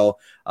nickel, so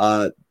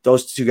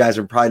those two guys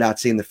are probably not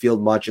seeing the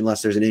field much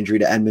unless there's an injury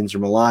to Edmonds or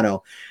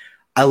Milano.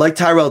 I like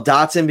Tyrell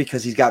Dotson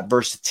because he's got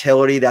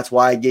versatility. That's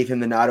why I gave him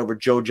the nod over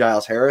Joe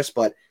Giles-Harris.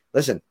 But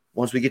listen,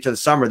 once we get to the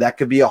summer, that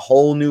could be a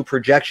whole new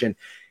projection.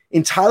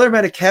 In Tyler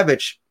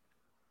Medikevich,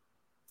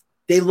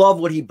 they love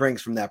what he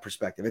brings from that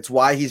perspective. It's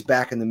why he's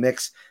back in the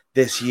mix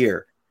this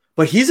year.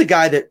 But he's a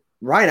guy that,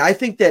 Ryan, I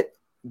think that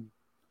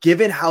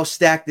given how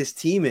stacked this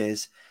team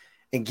is,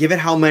 and given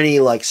how many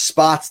like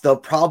spots they'll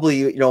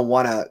probably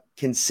want to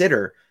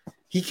consider,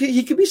 he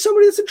could be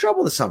somebody that's in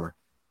trouble this summer.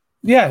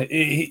 Yeah,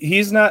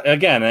 he's not,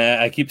 again,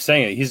 I keep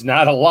saying it, he's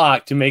not a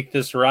lock to make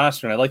this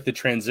roster. And I like the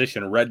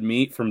transition, red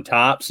meat from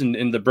Tops and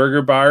in the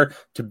burger bar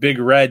to Big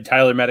Red,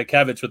 Tyler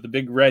Matakevich with the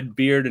big red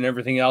beard and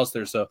everything else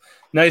there. So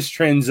nice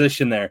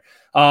transition there.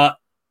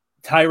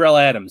 Tyrell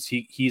Adams,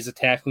 he's a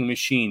tackling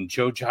machine.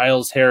 Joe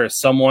Giles Harris,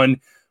 someone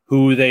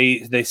who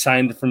they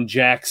signed from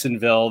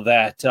Jacksonville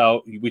that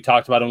we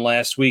talked about him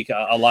last week.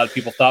 A lot of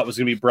people thought was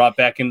going to be brought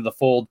back into the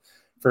fold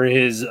for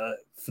his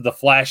for the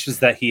flashes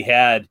that he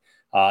had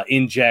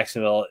in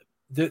Jacksonville.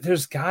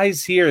 There's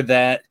guys here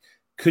that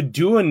could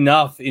do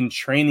enough in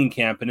training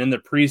camp and in the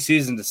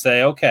preseason to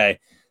say, okay,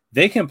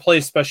 they can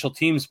play special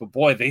teams, but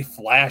boy, they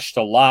flashed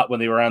a lot when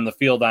they were on the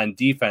field on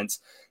defense,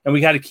 and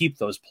we got to keep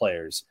those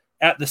players.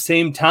 At the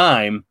same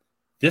time,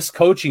 this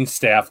coaching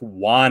staff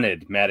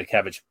wanted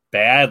Matakevich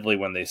badly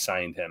when they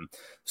signed him.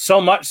 So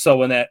much so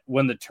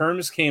when the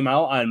terms came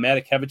out on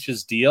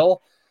Matakevich's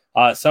deal,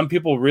 some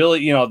people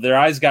really, their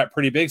eyes got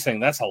pretty big saying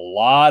that's a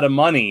lot of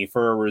money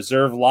for a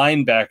reserve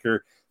linebacker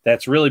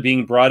that's really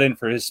being brought in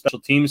for his special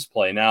teams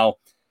play. Now,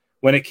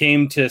 when it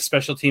came to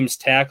special teams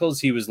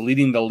tackles, he was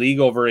leading the league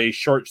over a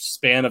short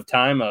span of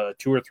time, a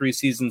 2 or 3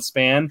 season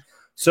span.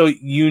 So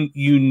you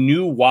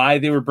knew why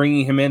they were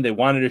bringing him in. They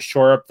wanted to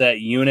shore up that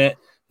unit.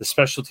 The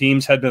special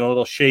teams had been a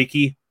little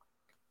shaky.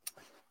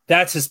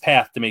 That's his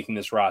path to making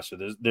this roster.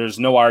 There's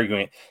no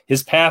arguing.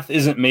 His path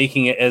isn't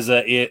making it as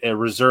a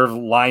reserve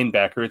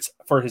linebacker. It's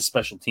for his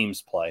special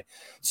teams play.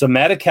 So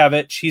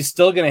Matakevich, he's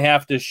still going to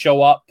have to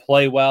show up,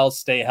 play well,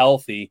 stay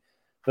healthy.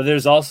 But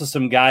there's also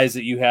some guys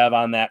that you have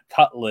on that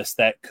cut list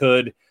that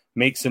could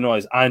make some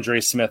noise.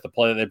 Andre Smith, a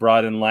player they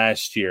brought in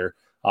last year,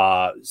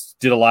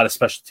 did a lot of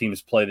special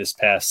teams play this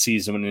past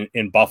season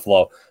in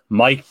Buffalo.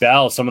 Mike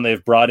Bell, someone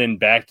they've brought in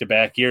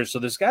back-to-back years. So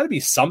there's got to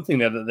be something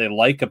that they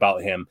like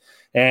about him.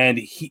 And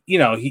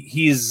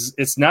he's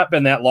it's not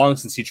been that long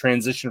since he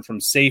transitioned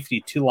from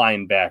safety to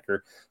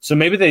linebacker. So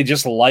maybe they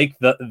just like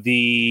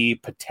the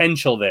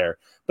potential there.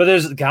 But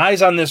there's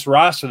guys on this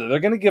roster that they're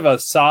going to give a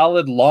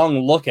solid long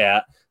look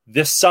at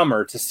this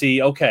summer to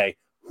see, okay,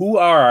 who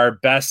are our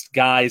best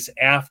guys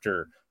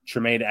after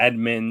Tremaine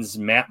Edmonds,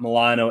 Matt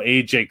Milano,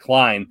 AJ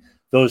Klein,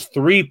 those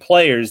 3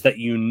 players that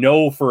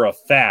for a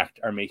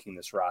fact are making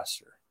this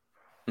roster.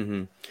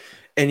 Mm-hmm.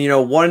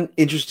 And, one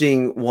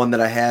interesting one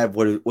that I had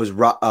was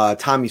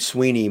Tommy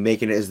Sweeney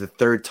making it as the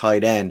 3rd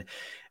tight end.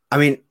 I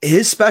mean,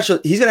 he's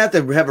going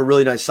to have a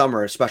really nice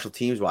summer special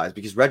teams wise,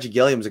 because Reggie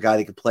Gilliam's a guy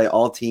that could play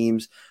all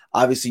teams.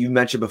 Obviously, you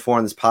mentioned before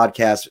on this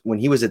podcast when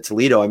he was at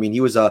Toledo, I mean,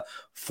 he was a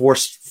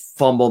forced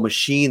fumble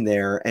machine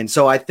there. And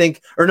so I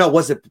think, or no,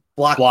 was it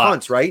block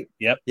punts, right?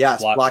 Yep.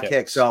 Yes, block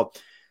kick.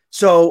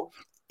 So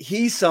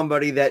he's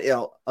somebody that,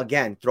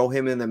 again, throw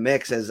him in the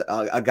mix as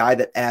a guy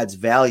that adds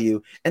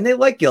value. And they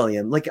like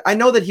Gilliam. Like, I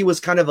know that he was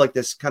kind of like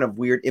this kind of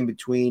weird in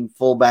between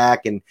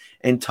fullback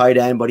and tight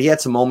end, but he had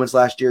some moments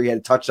last year. He had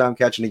a touchdown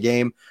catch in the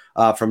game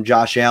from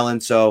Josh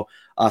Allen. So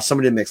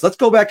somebody to mix. Let's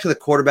go back to the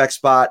quarterback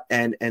spot,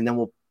 and then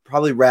we'll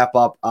probably wrap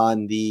up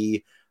on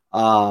the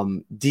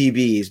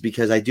DBs,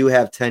 because I do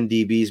have 10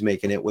 DBs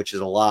making it, which is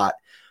a lot.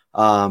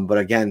 But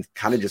again,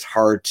 kind of just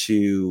hard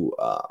to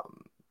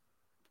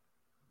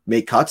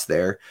make cuts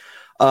there.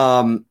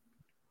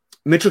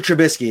 Mitchell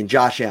Trubisky and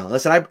Josh Allen.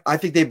 Listen, I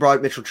think they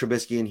brought Mitchell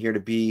Trubisky in here to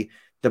be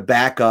the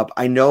backup.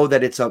 I know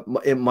that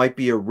it might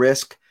be a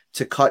risk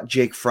to cut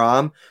Jake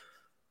Fromm,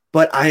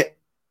 but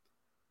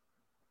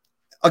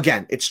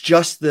again, it's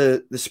just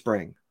the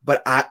spring.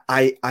 But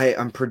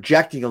I'm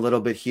projecting a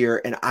little bit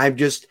here, and I'm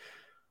just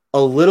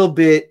a little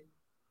bit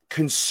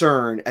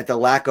concerned at the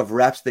lack of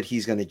reps that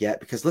he's going to get,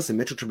 because listen,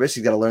 Mitchell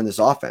Trubisky's got to learn this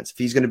offense. If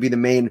he's going to be the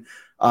main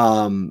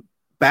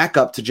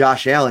backup to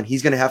Josh Allen,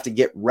 he's going to have to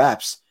get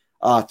reps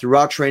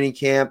throughout training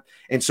camp.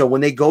 And so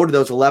when they go to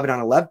those 11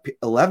 on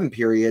 11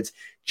 periods,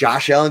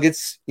 Josh Allen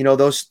gets,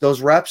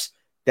 those reps,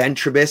 then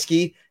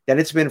Trubisky, then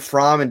it's been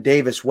Fromm and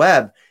Davis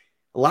Webb.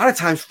 A lot of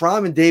times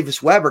Fromm and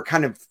Davis Webb are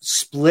kind of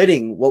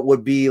splitting what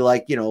would be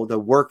like, the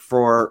work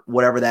for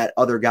whatever that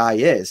other guy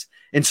is.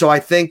 And so I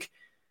think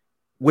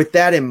with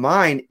that in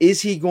mind,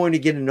 is he going to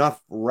get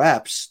enough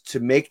reps to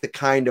make the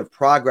kind of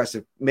progress,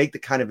 make the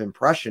kind of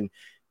impression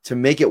to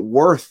make it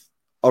worth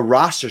a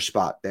roster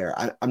spot there?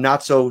 I'm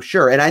not so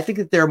sure. And I think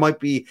that there might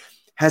be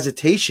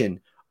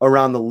hesitation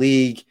around the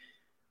league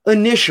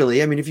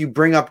initially. I mean, if you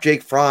bring up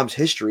Jake Fromm's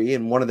history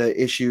and one of the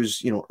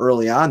issues,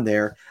 early on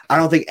there, I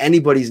don't think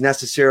anybody's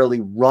necessarily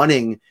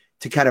running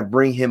to kind of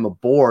bring him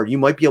aboard. You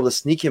might be able to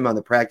sneak him on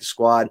the practice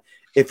squad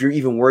if you're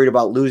even worried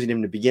about losing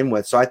him to begin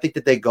with. So I think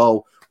that they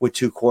go with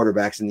 2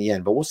 quarterbacks in the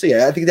end, but we'll see.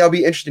 I think that'll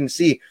be interesting to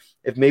see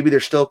if maybe they're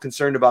still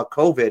concerned about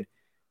COVID.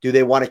 Do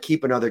they want to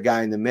keep another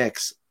guy in the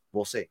mix?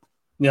 We'll see.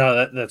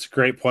 No, that's a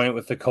great point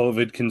with the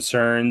COVID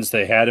concerns.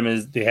 They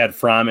had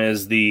Fromm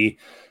as the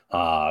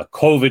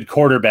COVID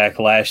quarterback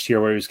last year,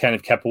 where he was kind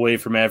of kept away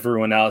from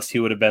everyone else. He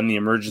would have been the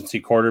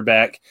emergency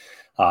quarterback.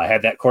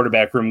 Had that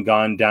quarterback room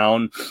gone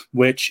down,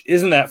 which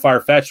isn't that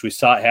far-fetched. We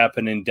saw it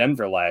happen in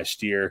Denver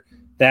last year.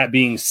 That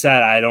being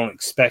said, I don't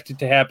expect it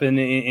to happen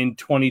in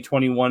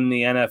 2021 in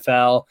the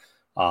NFL,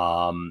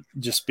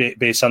 just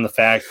based on the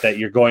fact that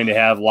you're going to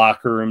have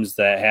locker rooms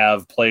that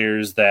have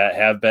players that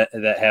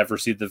have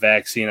received the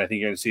vaccine. I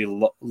think you're going to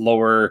see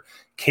lower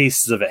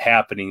cases of it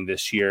happening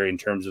this year in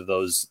terms of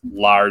those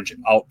large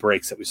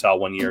outbreaks that we saw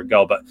 1 year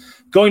ago. But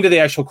going to the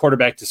actual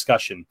quarterback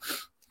discussion,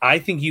 I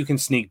think you can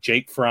sneak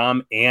Jake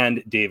Fromm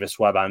and Davis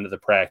Webb onto the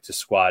practice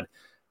squad.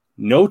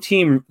 No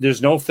team,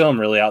 there's no film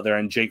really out there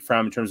on Jake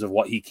Fromm in terms of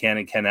what he can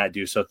and cannot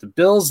do. So if the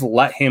Bills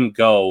let him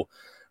go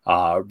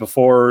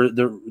before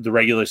the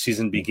regular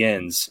season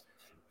begins,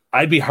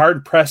 I'd be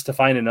hard-pressed to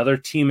find another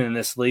team in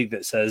this league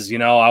that says,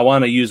 I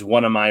want to use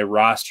one of my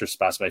roster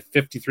spots, my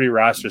 53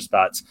 roster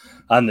spots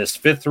on this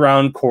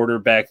fifth-round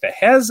quarterback that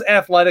has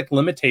athletic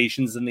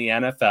limitations in the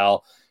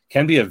NFL,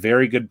 can be a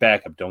very good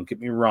backup, don't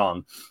get me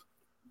wrong,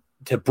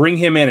 to bring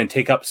him in and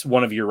take up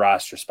one of your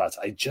roster spots.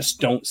 I just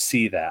don't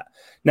see that.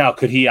 Now,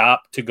 could he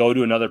opt to go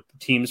to another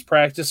team's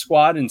practice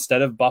squad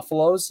instead of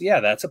Buffalo's? Yeah,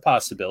 that's a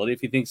possibility.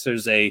 If he thinks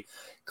there's a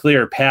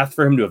clear path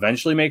for him to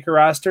eventually make a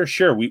roster,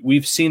 sure,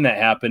 we've seen that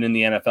happen in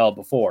the NFL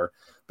before.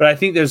 But I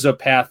think there's a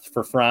path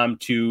for Fromm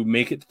to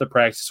make it to the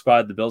practice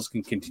squad. The Bills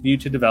can continue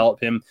to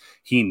develop him.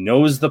 He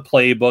knows the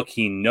playbook.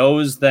 He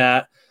knows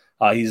that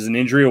he's an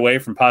injury away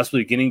from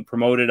possibly getting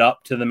promoted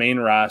up to the main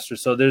roster.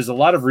 So there's a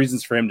lot of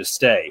reasons for him to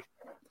stay.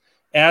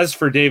 As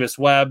for Davis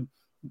Webb,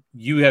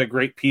 you had a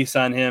great piece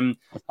on him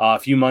a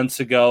few months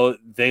ago.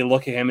 They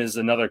look at him as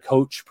another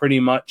coach pretty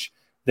much.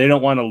 They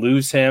don't want to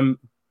lose him,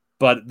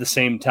 but at the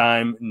same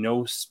time,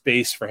 no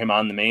space for him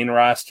on the main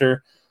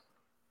roster.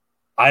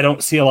 I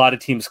don't see a lot of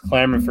teams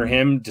clamoring for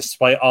him,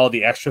 despite all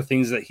the extra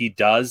things that he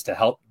does to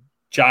help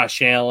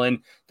Josh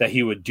Allen, that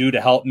he would do to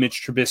help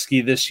Mitch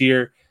Trubisky this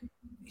year.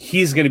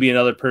 He's going to be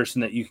another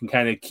person that you can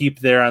kind of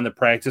keep there on the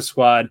practice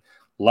squad.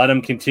 Let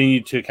him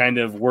continue to kind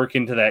of work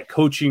into that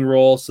coaching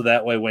role, so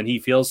that way when he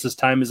feels his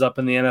time is up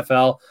in the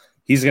NFL,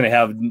 he's going to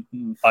have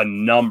a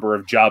number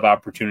of job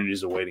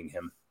opportunities awaiting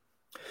him.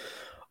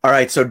 All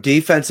right, so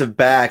defensive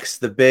backs,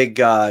 the big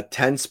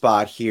 10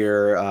 spot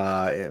here,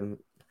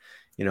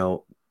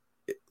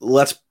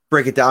 let's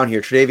break it down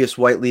here. Tre'Davious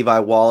White, Levi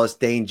Wallace,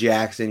 Dane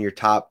Jackson, your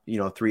top,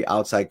 three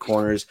outside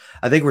corners.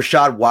 I think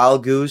Rashad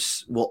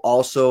Wildgoose will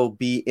also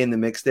be in the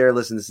mix there.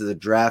 Listen, this is a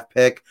draft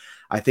pick.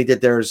 I think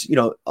that there's,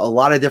 a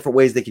lot of different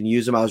ways they can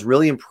use him. I was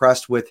really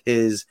impressed with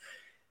his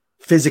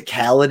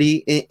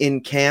physicality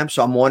in camp.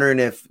 So I'm wondering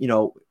if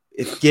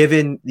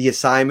given the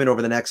assignment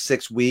over the next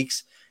 6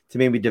 weeks to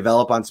maybe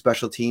develop on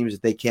special teams,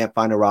 if they can't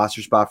find a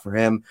roster spot for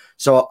him.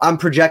 So I'm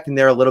projecting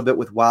there a little bit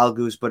with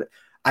Wildgoose, but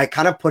I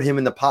kind of put him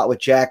in the pot with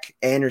Jack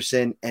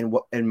Anderson and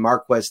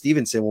Marquez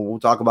Stevenson, when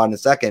we'll talk about in a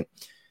second,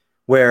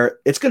 where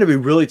it's going to be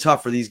really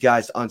tough for these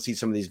guys to unseat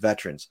some of these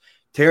veterans.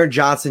 Taron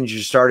Johnson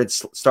just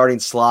starting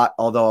slot,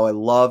 although I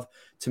love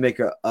to make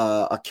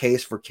a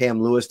case for Cam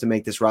Lewis to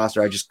make this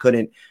roster. I just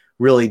couldn't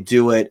really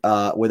do it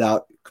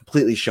without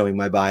completely showing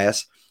my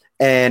bias.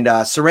 And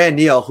Saran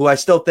Neal, who I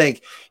still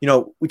think,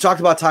 we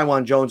talked about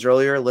Tywan Jones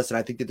earlier. Listen,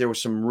 I think that there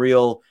was some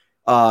real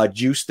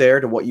juice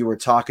there to what you were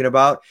talking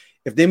about.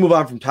 If they move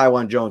on from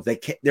Tywan Jones, they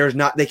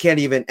can't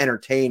even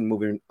entertain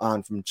moving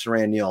on from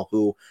Saran Neal,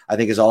 who I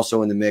think is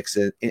also in the mix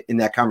in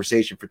that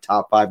conversation for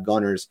top 5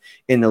 gunners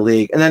in the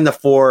league. And then the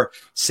 4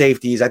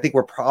 safeties, I think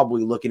we're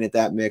probably looking at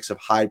that mix of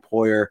Hyde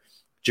Poyer,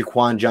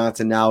 Jaquan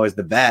Johnson now as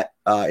the vet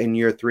in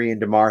year 3, and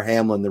DeMar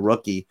Hamlin, the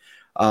rookie.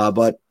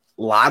 But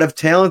a lot of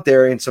talent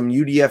there and some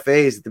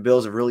UDFAs that the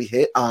Bills have really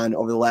hit on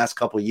over the last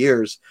couple of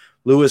years.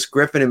 Lewis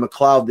Griffin and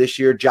McLeod this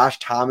year, Josh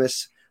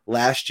Thomas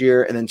last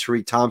year, and then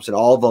Tariq Thompson,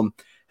 all of them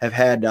have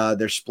had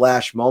their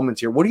splash moments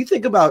here. What do you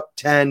think about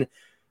 10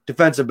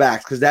 defensive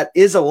backs? Because that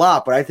is a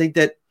lot, but I think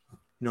that,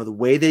 the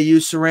way they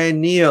use Saran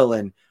Neal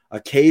and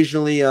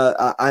occasionally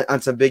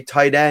on some big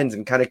tight ends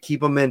and kind of keep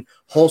them in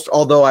holster.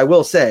 Although I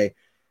will say,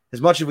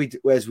 as much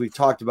as we've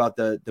talked about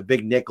the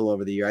big nickel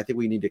over the year, I think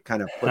we need to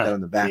kind of put that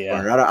on the back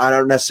burner. I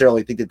don't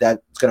necessarily think that's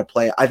going to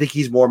play. I think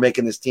he's more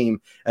making this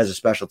team as a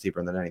specialty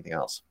than anything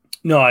else.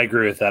 No, I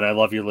agree with that. I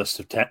love your list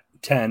of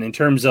 10. In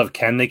terms of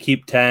can they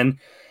keep 10,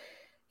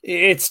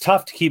 it's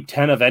tough to keep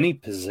 10 of any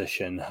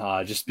position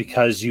just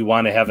because you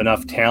want to have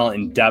enough talent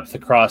and depth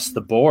across the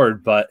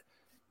board. But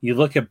you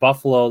look at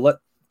Buffalo,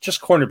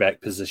 just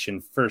cornerback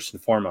position first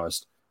and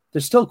foremost.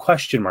 There's still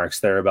question marks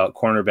there about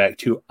cornerback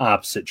 2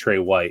 opposite Trey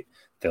White.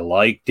 They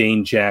like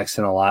Dane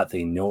Jackson a lot.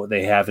 They know what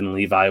they have in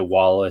Levi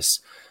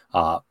Wallace,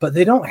 but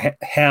they don't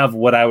have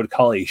what I would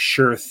call a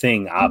sure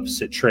thing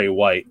opposite Trey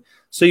White.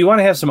 So you want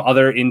to have some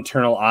other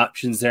internal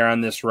options there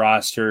on this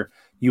roster.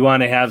 You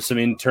want to have some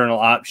internal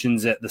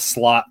options at the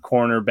slot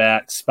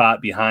cornerback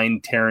spot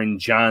behind Taron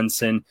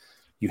Johnson.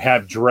 You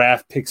have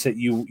draft picks that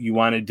you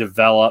want to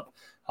develop.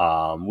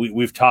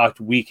 We've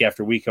talked week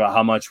after week about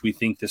how much we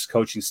think this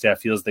coaching staff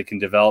feels they can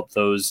develop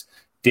those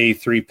day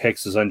 3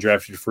 picks as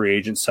undrafted free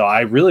agents. So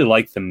I really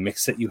like the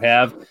mix that you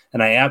have,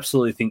 and I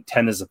absolutely think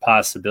 10 is a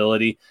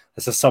possibility.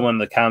 I saw someone in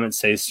the comments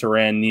say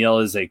Saran Neal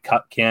is a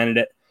cut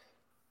candidate.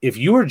 if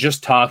you were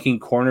just talking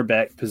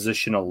cornerback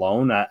position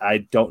alone,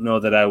 I don't know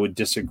that I would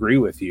disagree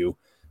with you.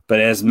 But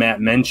as Matt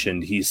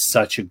mentioned, he's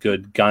such a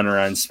good gunner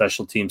on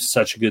special teams,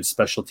 such a good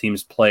special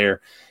teams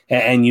player.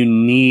 And you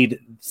need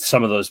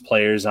some of those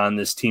players on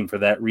this team for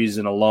that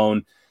reason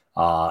alone.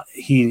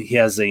 He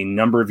has a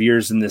number of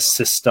years in this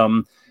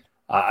system.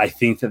 I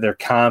think that they're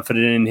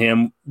confident in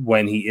him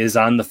when he is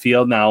on the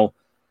field. Now,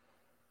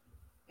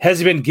 has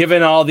he been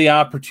given all the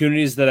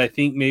opportunities that I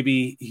think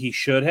maybe he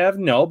should have?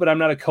 No, but I'm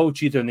not a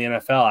coach either in the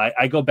NFL.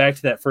 I go back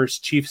to that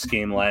first Chiefs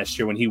game last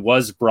year when he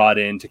was brought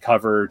in to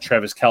cover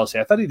Travis Kelce.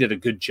 I thought he did a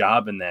good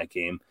job in that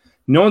game.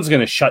 No one's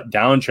going to shut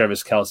down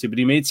Travis Kelce, but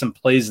he made some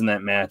plays in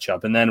that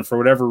matchup. And then for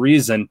whatever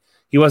reason,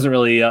 he wasn't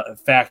really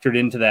factored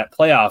into that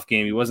playoff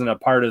game. He wasn't a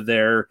part of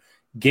their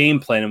game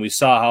plan. And we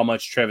saw how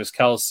much Travis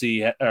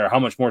Kelce, or how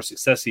much more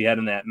success he had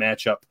in that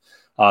matchup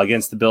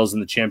against the Bills in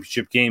the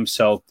championship game.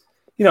 So,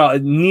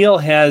 Neal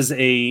has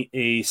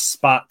a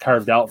spot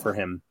carved out for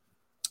him.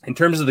 In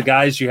terms of the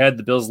guys you had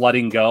the Bills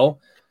letting go,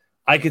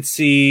 I could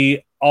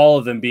see all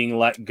of them being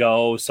let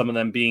go, some of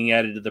them being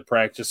added to the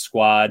practice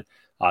squad.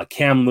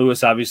 Cam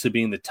Lewis obviously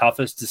being the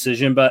toughest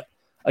decision. But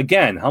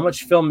again, how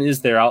much film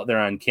is there out there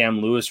on Cam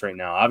Lewis right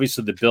now?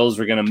 Obviously, the Bills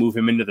were going to move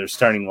him into their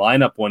starting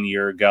lineup 1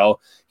 year ago.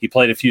 He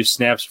played a few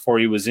snaps before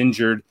he was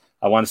injured,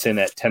 I want to say in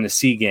that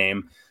Tennessee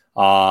game.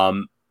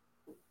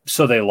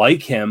 So they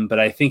like him, but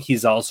I think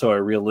he's also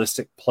a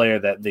realistic player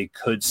that they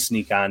could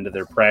sneak onto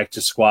their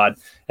practice squad.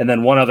 And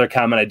then one other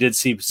comment, I did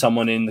see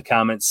someone in the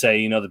comments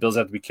say, the Bills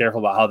have to be careful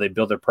about how they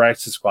build their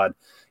practice squad.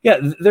 Yeah,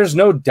 there's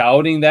no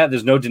doubting that.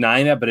 There's no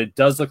denying that, but it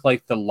does look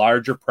like the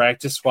larger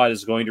practice squad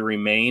is going to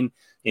remain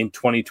in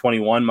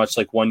 2021, much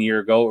like 1 year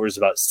ago. It was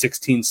about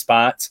 16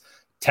 spots.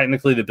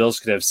 Technically, the Bills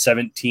could have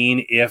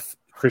 17 if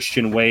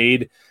Christian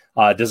Wade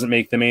doesn't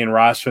make the main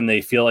roster and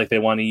they feel like they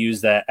want to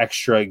use that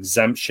extra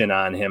exemption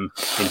on him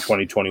in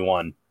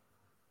 2021.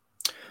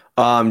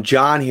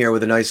 John here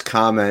with a nice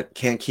comment.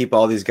 Can't keep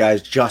all these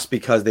guys just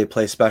because they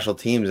play special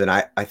teams. And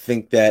I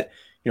think that,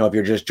 if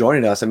you're just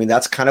joining us,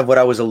 that's kind of what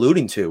I was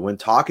alluding to when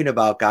talking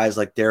about guys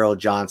like Darryl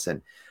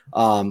Johnson,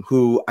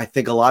 who I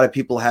think a lot of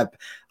people have.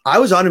 I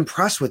was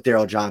unimpressed with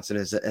Darryl Johnson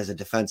as a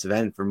defensive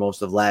end for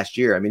most of last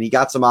year. He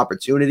got some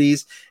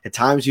opportunities. At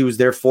times he was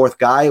their fourth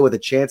guy with a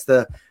chance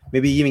to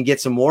maybe even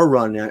get some more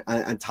run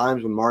on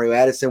times when Mario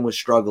Addison was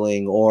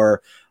struggling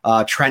or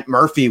Trent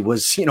Murphy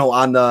was,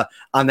 on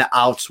the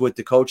outs with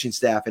the coaching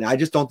staff. And I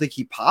just don't think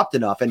he popped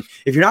enough. And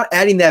if you're not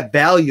adding that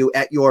value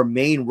at your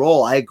main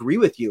role, I agree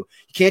with you.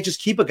 You can't just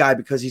keep a guy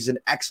because he's an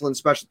excellent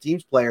special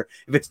teams player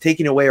if it's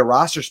taking away a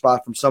roster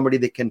spot from somebody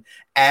that can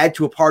add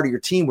to a part of your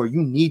team where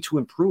you need to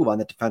improve on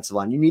the defensive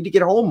line. You need to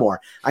get home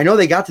more. I know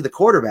they got to the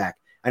quarterback.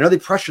 I know they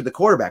pressured the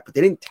quarterback, but they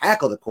didn't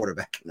tackle the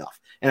quarterback enough.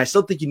 And I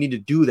still think you need to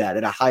do that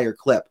at a higher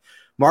clip.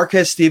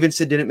 Marquez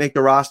Stevenson didn't make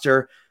the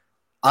roster.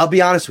 I'll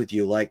be honest with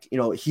you.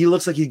 He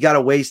looks like he's got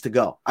a ways to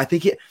go. I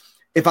think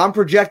if I'm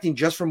projecting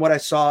just from what I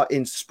saw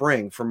in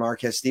spring from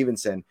Marquez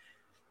Stevenson,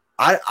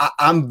 I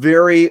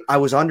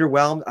was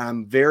underwhelmed.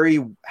 I'm very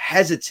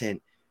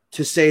hesitant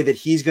to say that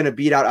he's going to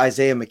beat out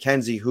Isaiah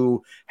McKenzie,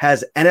 who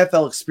has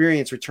NFL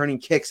experience returning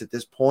kicks at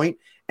this point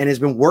and has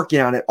been working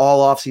on it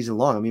all offseason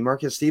long.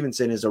 Marquez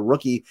Stevenson is a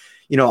rookie.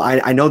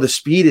 I know the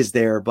speed is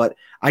there, but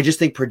I just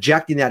think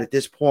projecting that at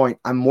this point,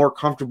 I'm more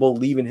comfortable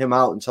leaving him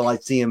out until I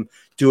see him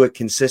do it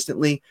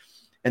consistently.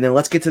 And then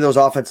let's get to those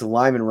offensive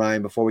linemen,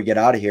 Ryan, before we get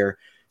out of here.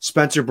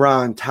 Spencer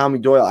Brown, Tommy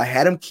Doyle. I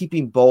had him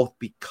keeping both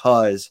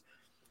because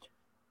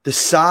the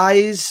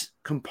size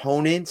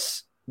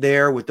components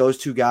there with those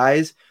two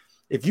guys,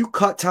 if you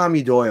cut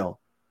Tommy Doyle,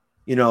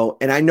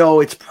 and I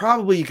know you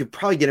could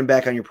probably get him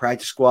back on your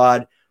practice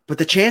squad, but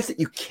the chance that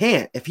you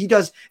can't, if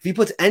he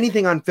puts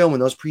anything on film in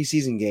those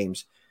preseason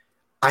games,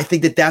 I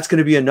think that that's going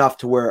to be enough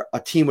to where a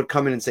team would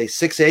come in and say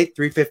 6'8",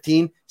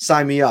 315,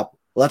 sign me up.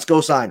 Let's go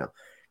sign him.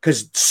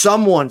 Because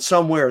someone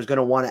somewhere is going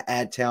to want to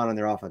add talent on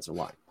their offensive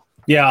line.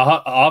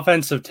 Yeah,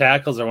 offensive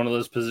tackles are one of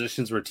those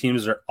positions where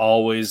teams are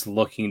always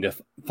looking to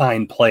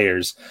find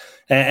players.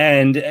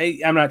 And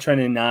I'm not trying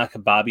to knock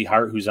Bobby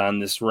Hart, who's on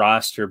this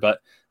roster, but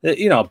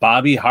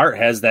Bobby Hart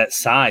has that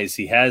size.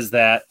 He has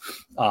that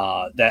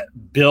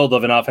build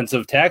of an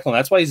offensive tackle. And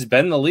that's why he's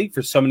been in the league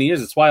for so many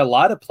years. It's why a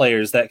lot of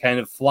players that kind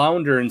of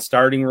flounder in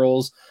starting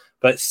roles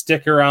but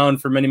stick around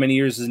for many, many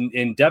years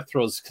in depth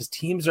roles, because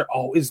teams are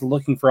always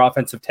looking for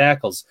offensive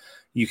tackles.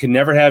 You can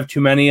never have too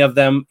many of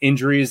them.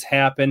 Injuries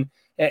happen.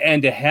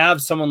 And to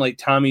have someone like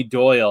Tommy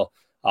Doyle,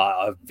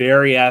 a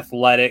very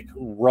athletic,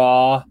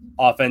 raw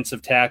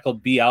offensive tackle,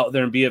 be out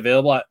there and be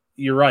available,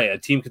 you're right. A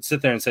team could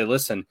sit there and say,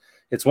 listen,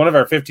 it's one of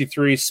our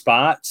 53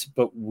 spots,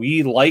 but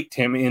we liked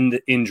him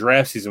in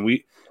draft season.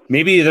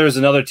 Maybe there was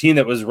another team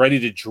that was ready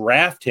to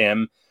draft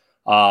him,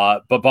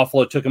 but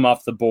Buffalo took him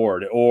off the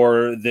board,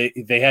 or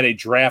they had a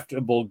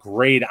draftable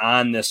grade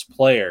on this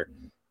player.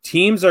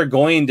 Teams are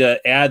going to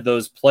add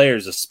those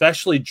players,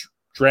 especially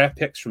draft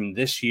picks from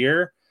this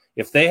year.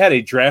 If they had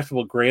a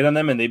draftable grade on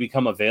them and they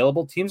become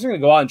available, teams are going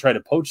to go out and try to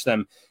poach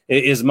them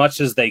as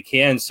much as they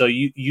can. So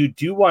you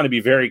do want to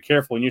be very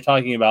careful when you're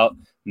talking about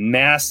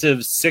massive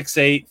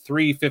 6'8",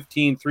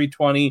 315,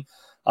 320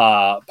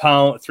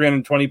 pound,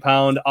 320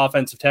 pound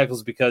offensive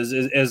tackles, because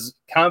as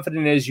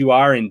confident as you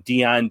are in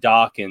Deion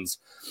Dawkins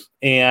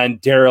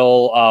and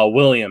Daryl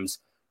Williams,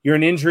 you're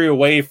an injury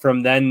away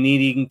from then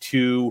needing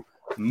to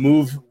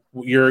move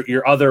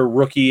your other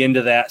rookie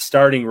into that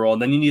starting role.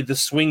 And then you need the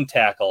swing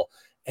tackle.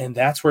 And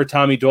that's where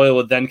Tommy Doyle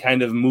would then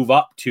kind of move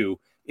up to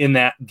in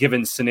that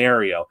given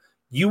scenario.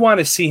 You want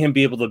to see him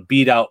be able to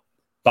beat out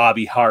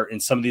Bobby Hart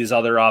and some of these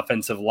other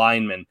offensive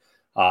linemen.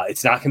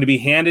 It's not going to be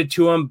handed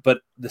to him, but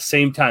at the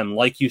same time,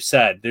 like you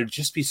said, there'd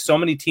just be so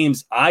many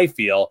teams, I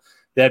feel,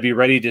 that'd be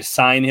ready to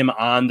sign him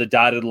on the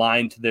dotted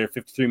line to their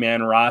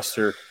 53-man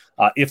roster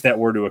if that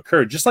were to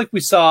occur. Just like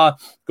we saw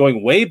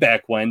going way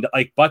back when to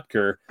Ike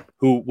Butker,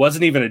 who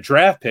wasn't even a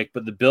draft pick,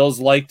 but the Bills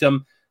liked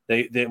him.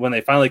 They when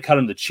they finally cut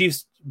him, the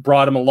Chiefs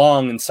brought him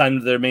along and signed him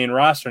to their main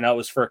roster. Now it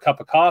was for a cup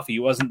of coffee. He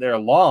wasn't there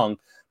long,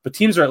 but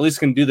teams are at least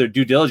going to do their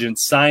due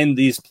diligence, sign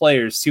these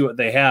players, see what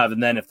they have,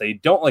 and then if they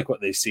don't like what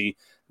they see,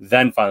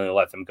 then finally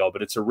let them go.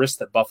 But it's a risk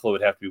that Buffalo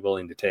would have to be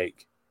willing to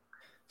take.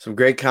 Some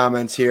great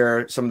comments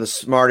here. Some of the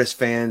smartest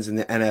fans in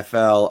the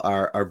NFL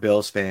are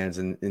Bills fans,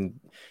 and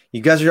you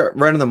guys are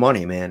right on the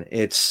money, man.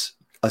 It's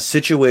a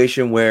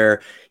situation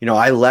where,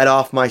 I led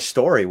off my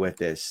story with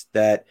this,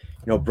 that,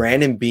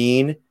 Brandon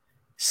Beane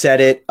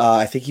said it.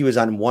 I think he was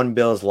on One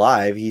Bills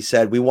Live. He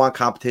said, we want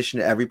competition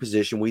at every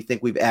position. We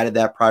think we've added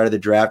that prior to the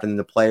draft, and then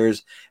the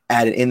players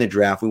added in the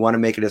draft. We want to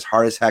make it as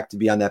hard as heck to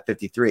be on that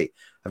 53.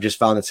 I've just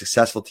found that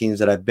successful teams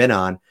that I've been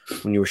on,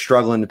 when you were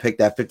struggling to pick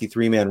that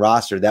 53-man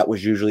roster, that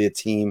was usually a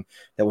team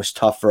that was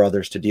tough for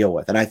others to deal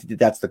with. And I think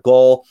that's the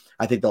goal.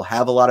 I think they'll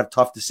have a lot of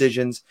tough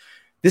decisions.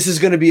 This is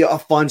going to be a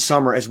fun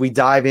summer as we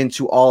dive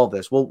into all of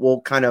this.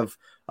 We'll kind of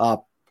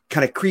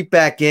creep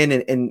back in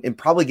and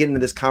probably get into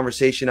this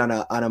conversation on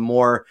a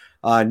more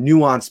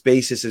nuanced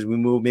basis as we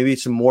move, maybe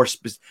some more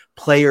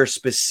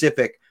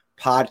player-specific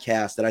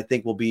podcasts that I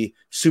think will be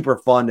super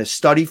fun to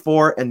study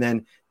for and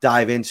then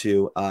dive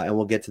into, and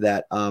we'll get to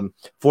that.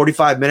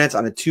 45 minutes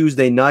on a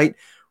Tuesday night.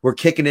 We're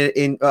kicking it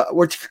in.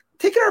 We're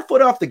taking our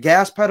foot off the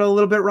gas pedal a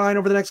little bit, Ryan,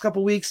 over the next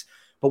couple of weeks,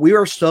 but we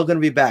are still going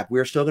to be back. We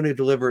are still going to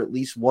deliver at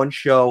least one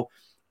show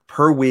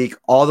per week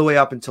all the way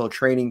up until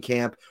training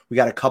camp. We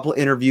got a couple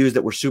interviews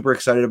that we're super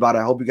excited about.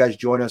 I hope you guys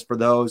join us for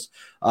those.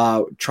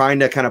 Trying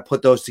to kind of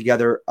put those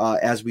together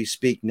as we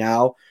speak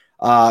now.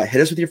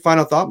 Hit us with your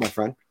final thought, my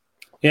friend.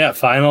 Yeah,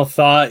 final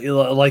thought.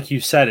 Like you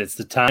said, it's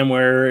the time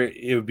where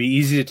it would be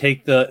easy to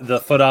take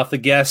the foot off the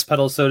gas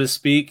pedal, so to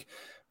speak.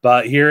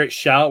 But here at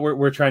Shout,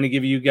 we're trying to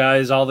give you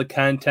guys all the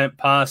content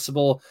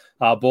possible,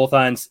 both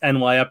on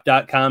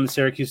nyup.com,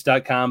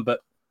 syracuse.com,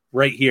 but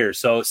right here.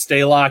 So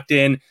stay locked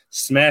in,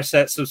 smash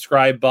that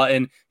subscribe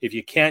button. If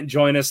you can't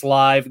join us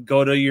live,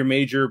 go to your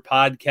major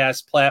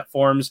podcast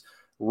platforms,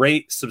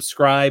 rate,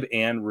 subscribe,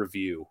 and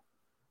review.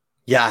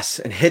 Yes,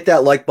 and hit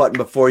that like button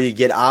before you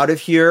get out of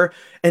here.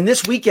 And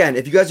this weekend,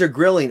 if you guys are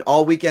grilling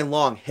all weekend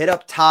long, hit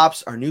up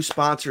Tops, our new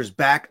sponsors,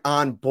 back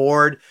on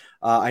board.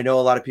 I know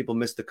a lot of people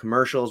missed the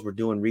commercials. We're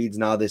doing reads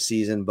now this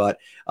season, but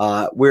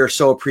we're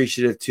so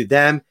appreciative to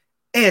them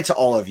and to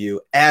all of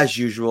you. As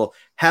usual,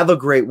 have a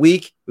great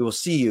week. We will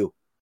see you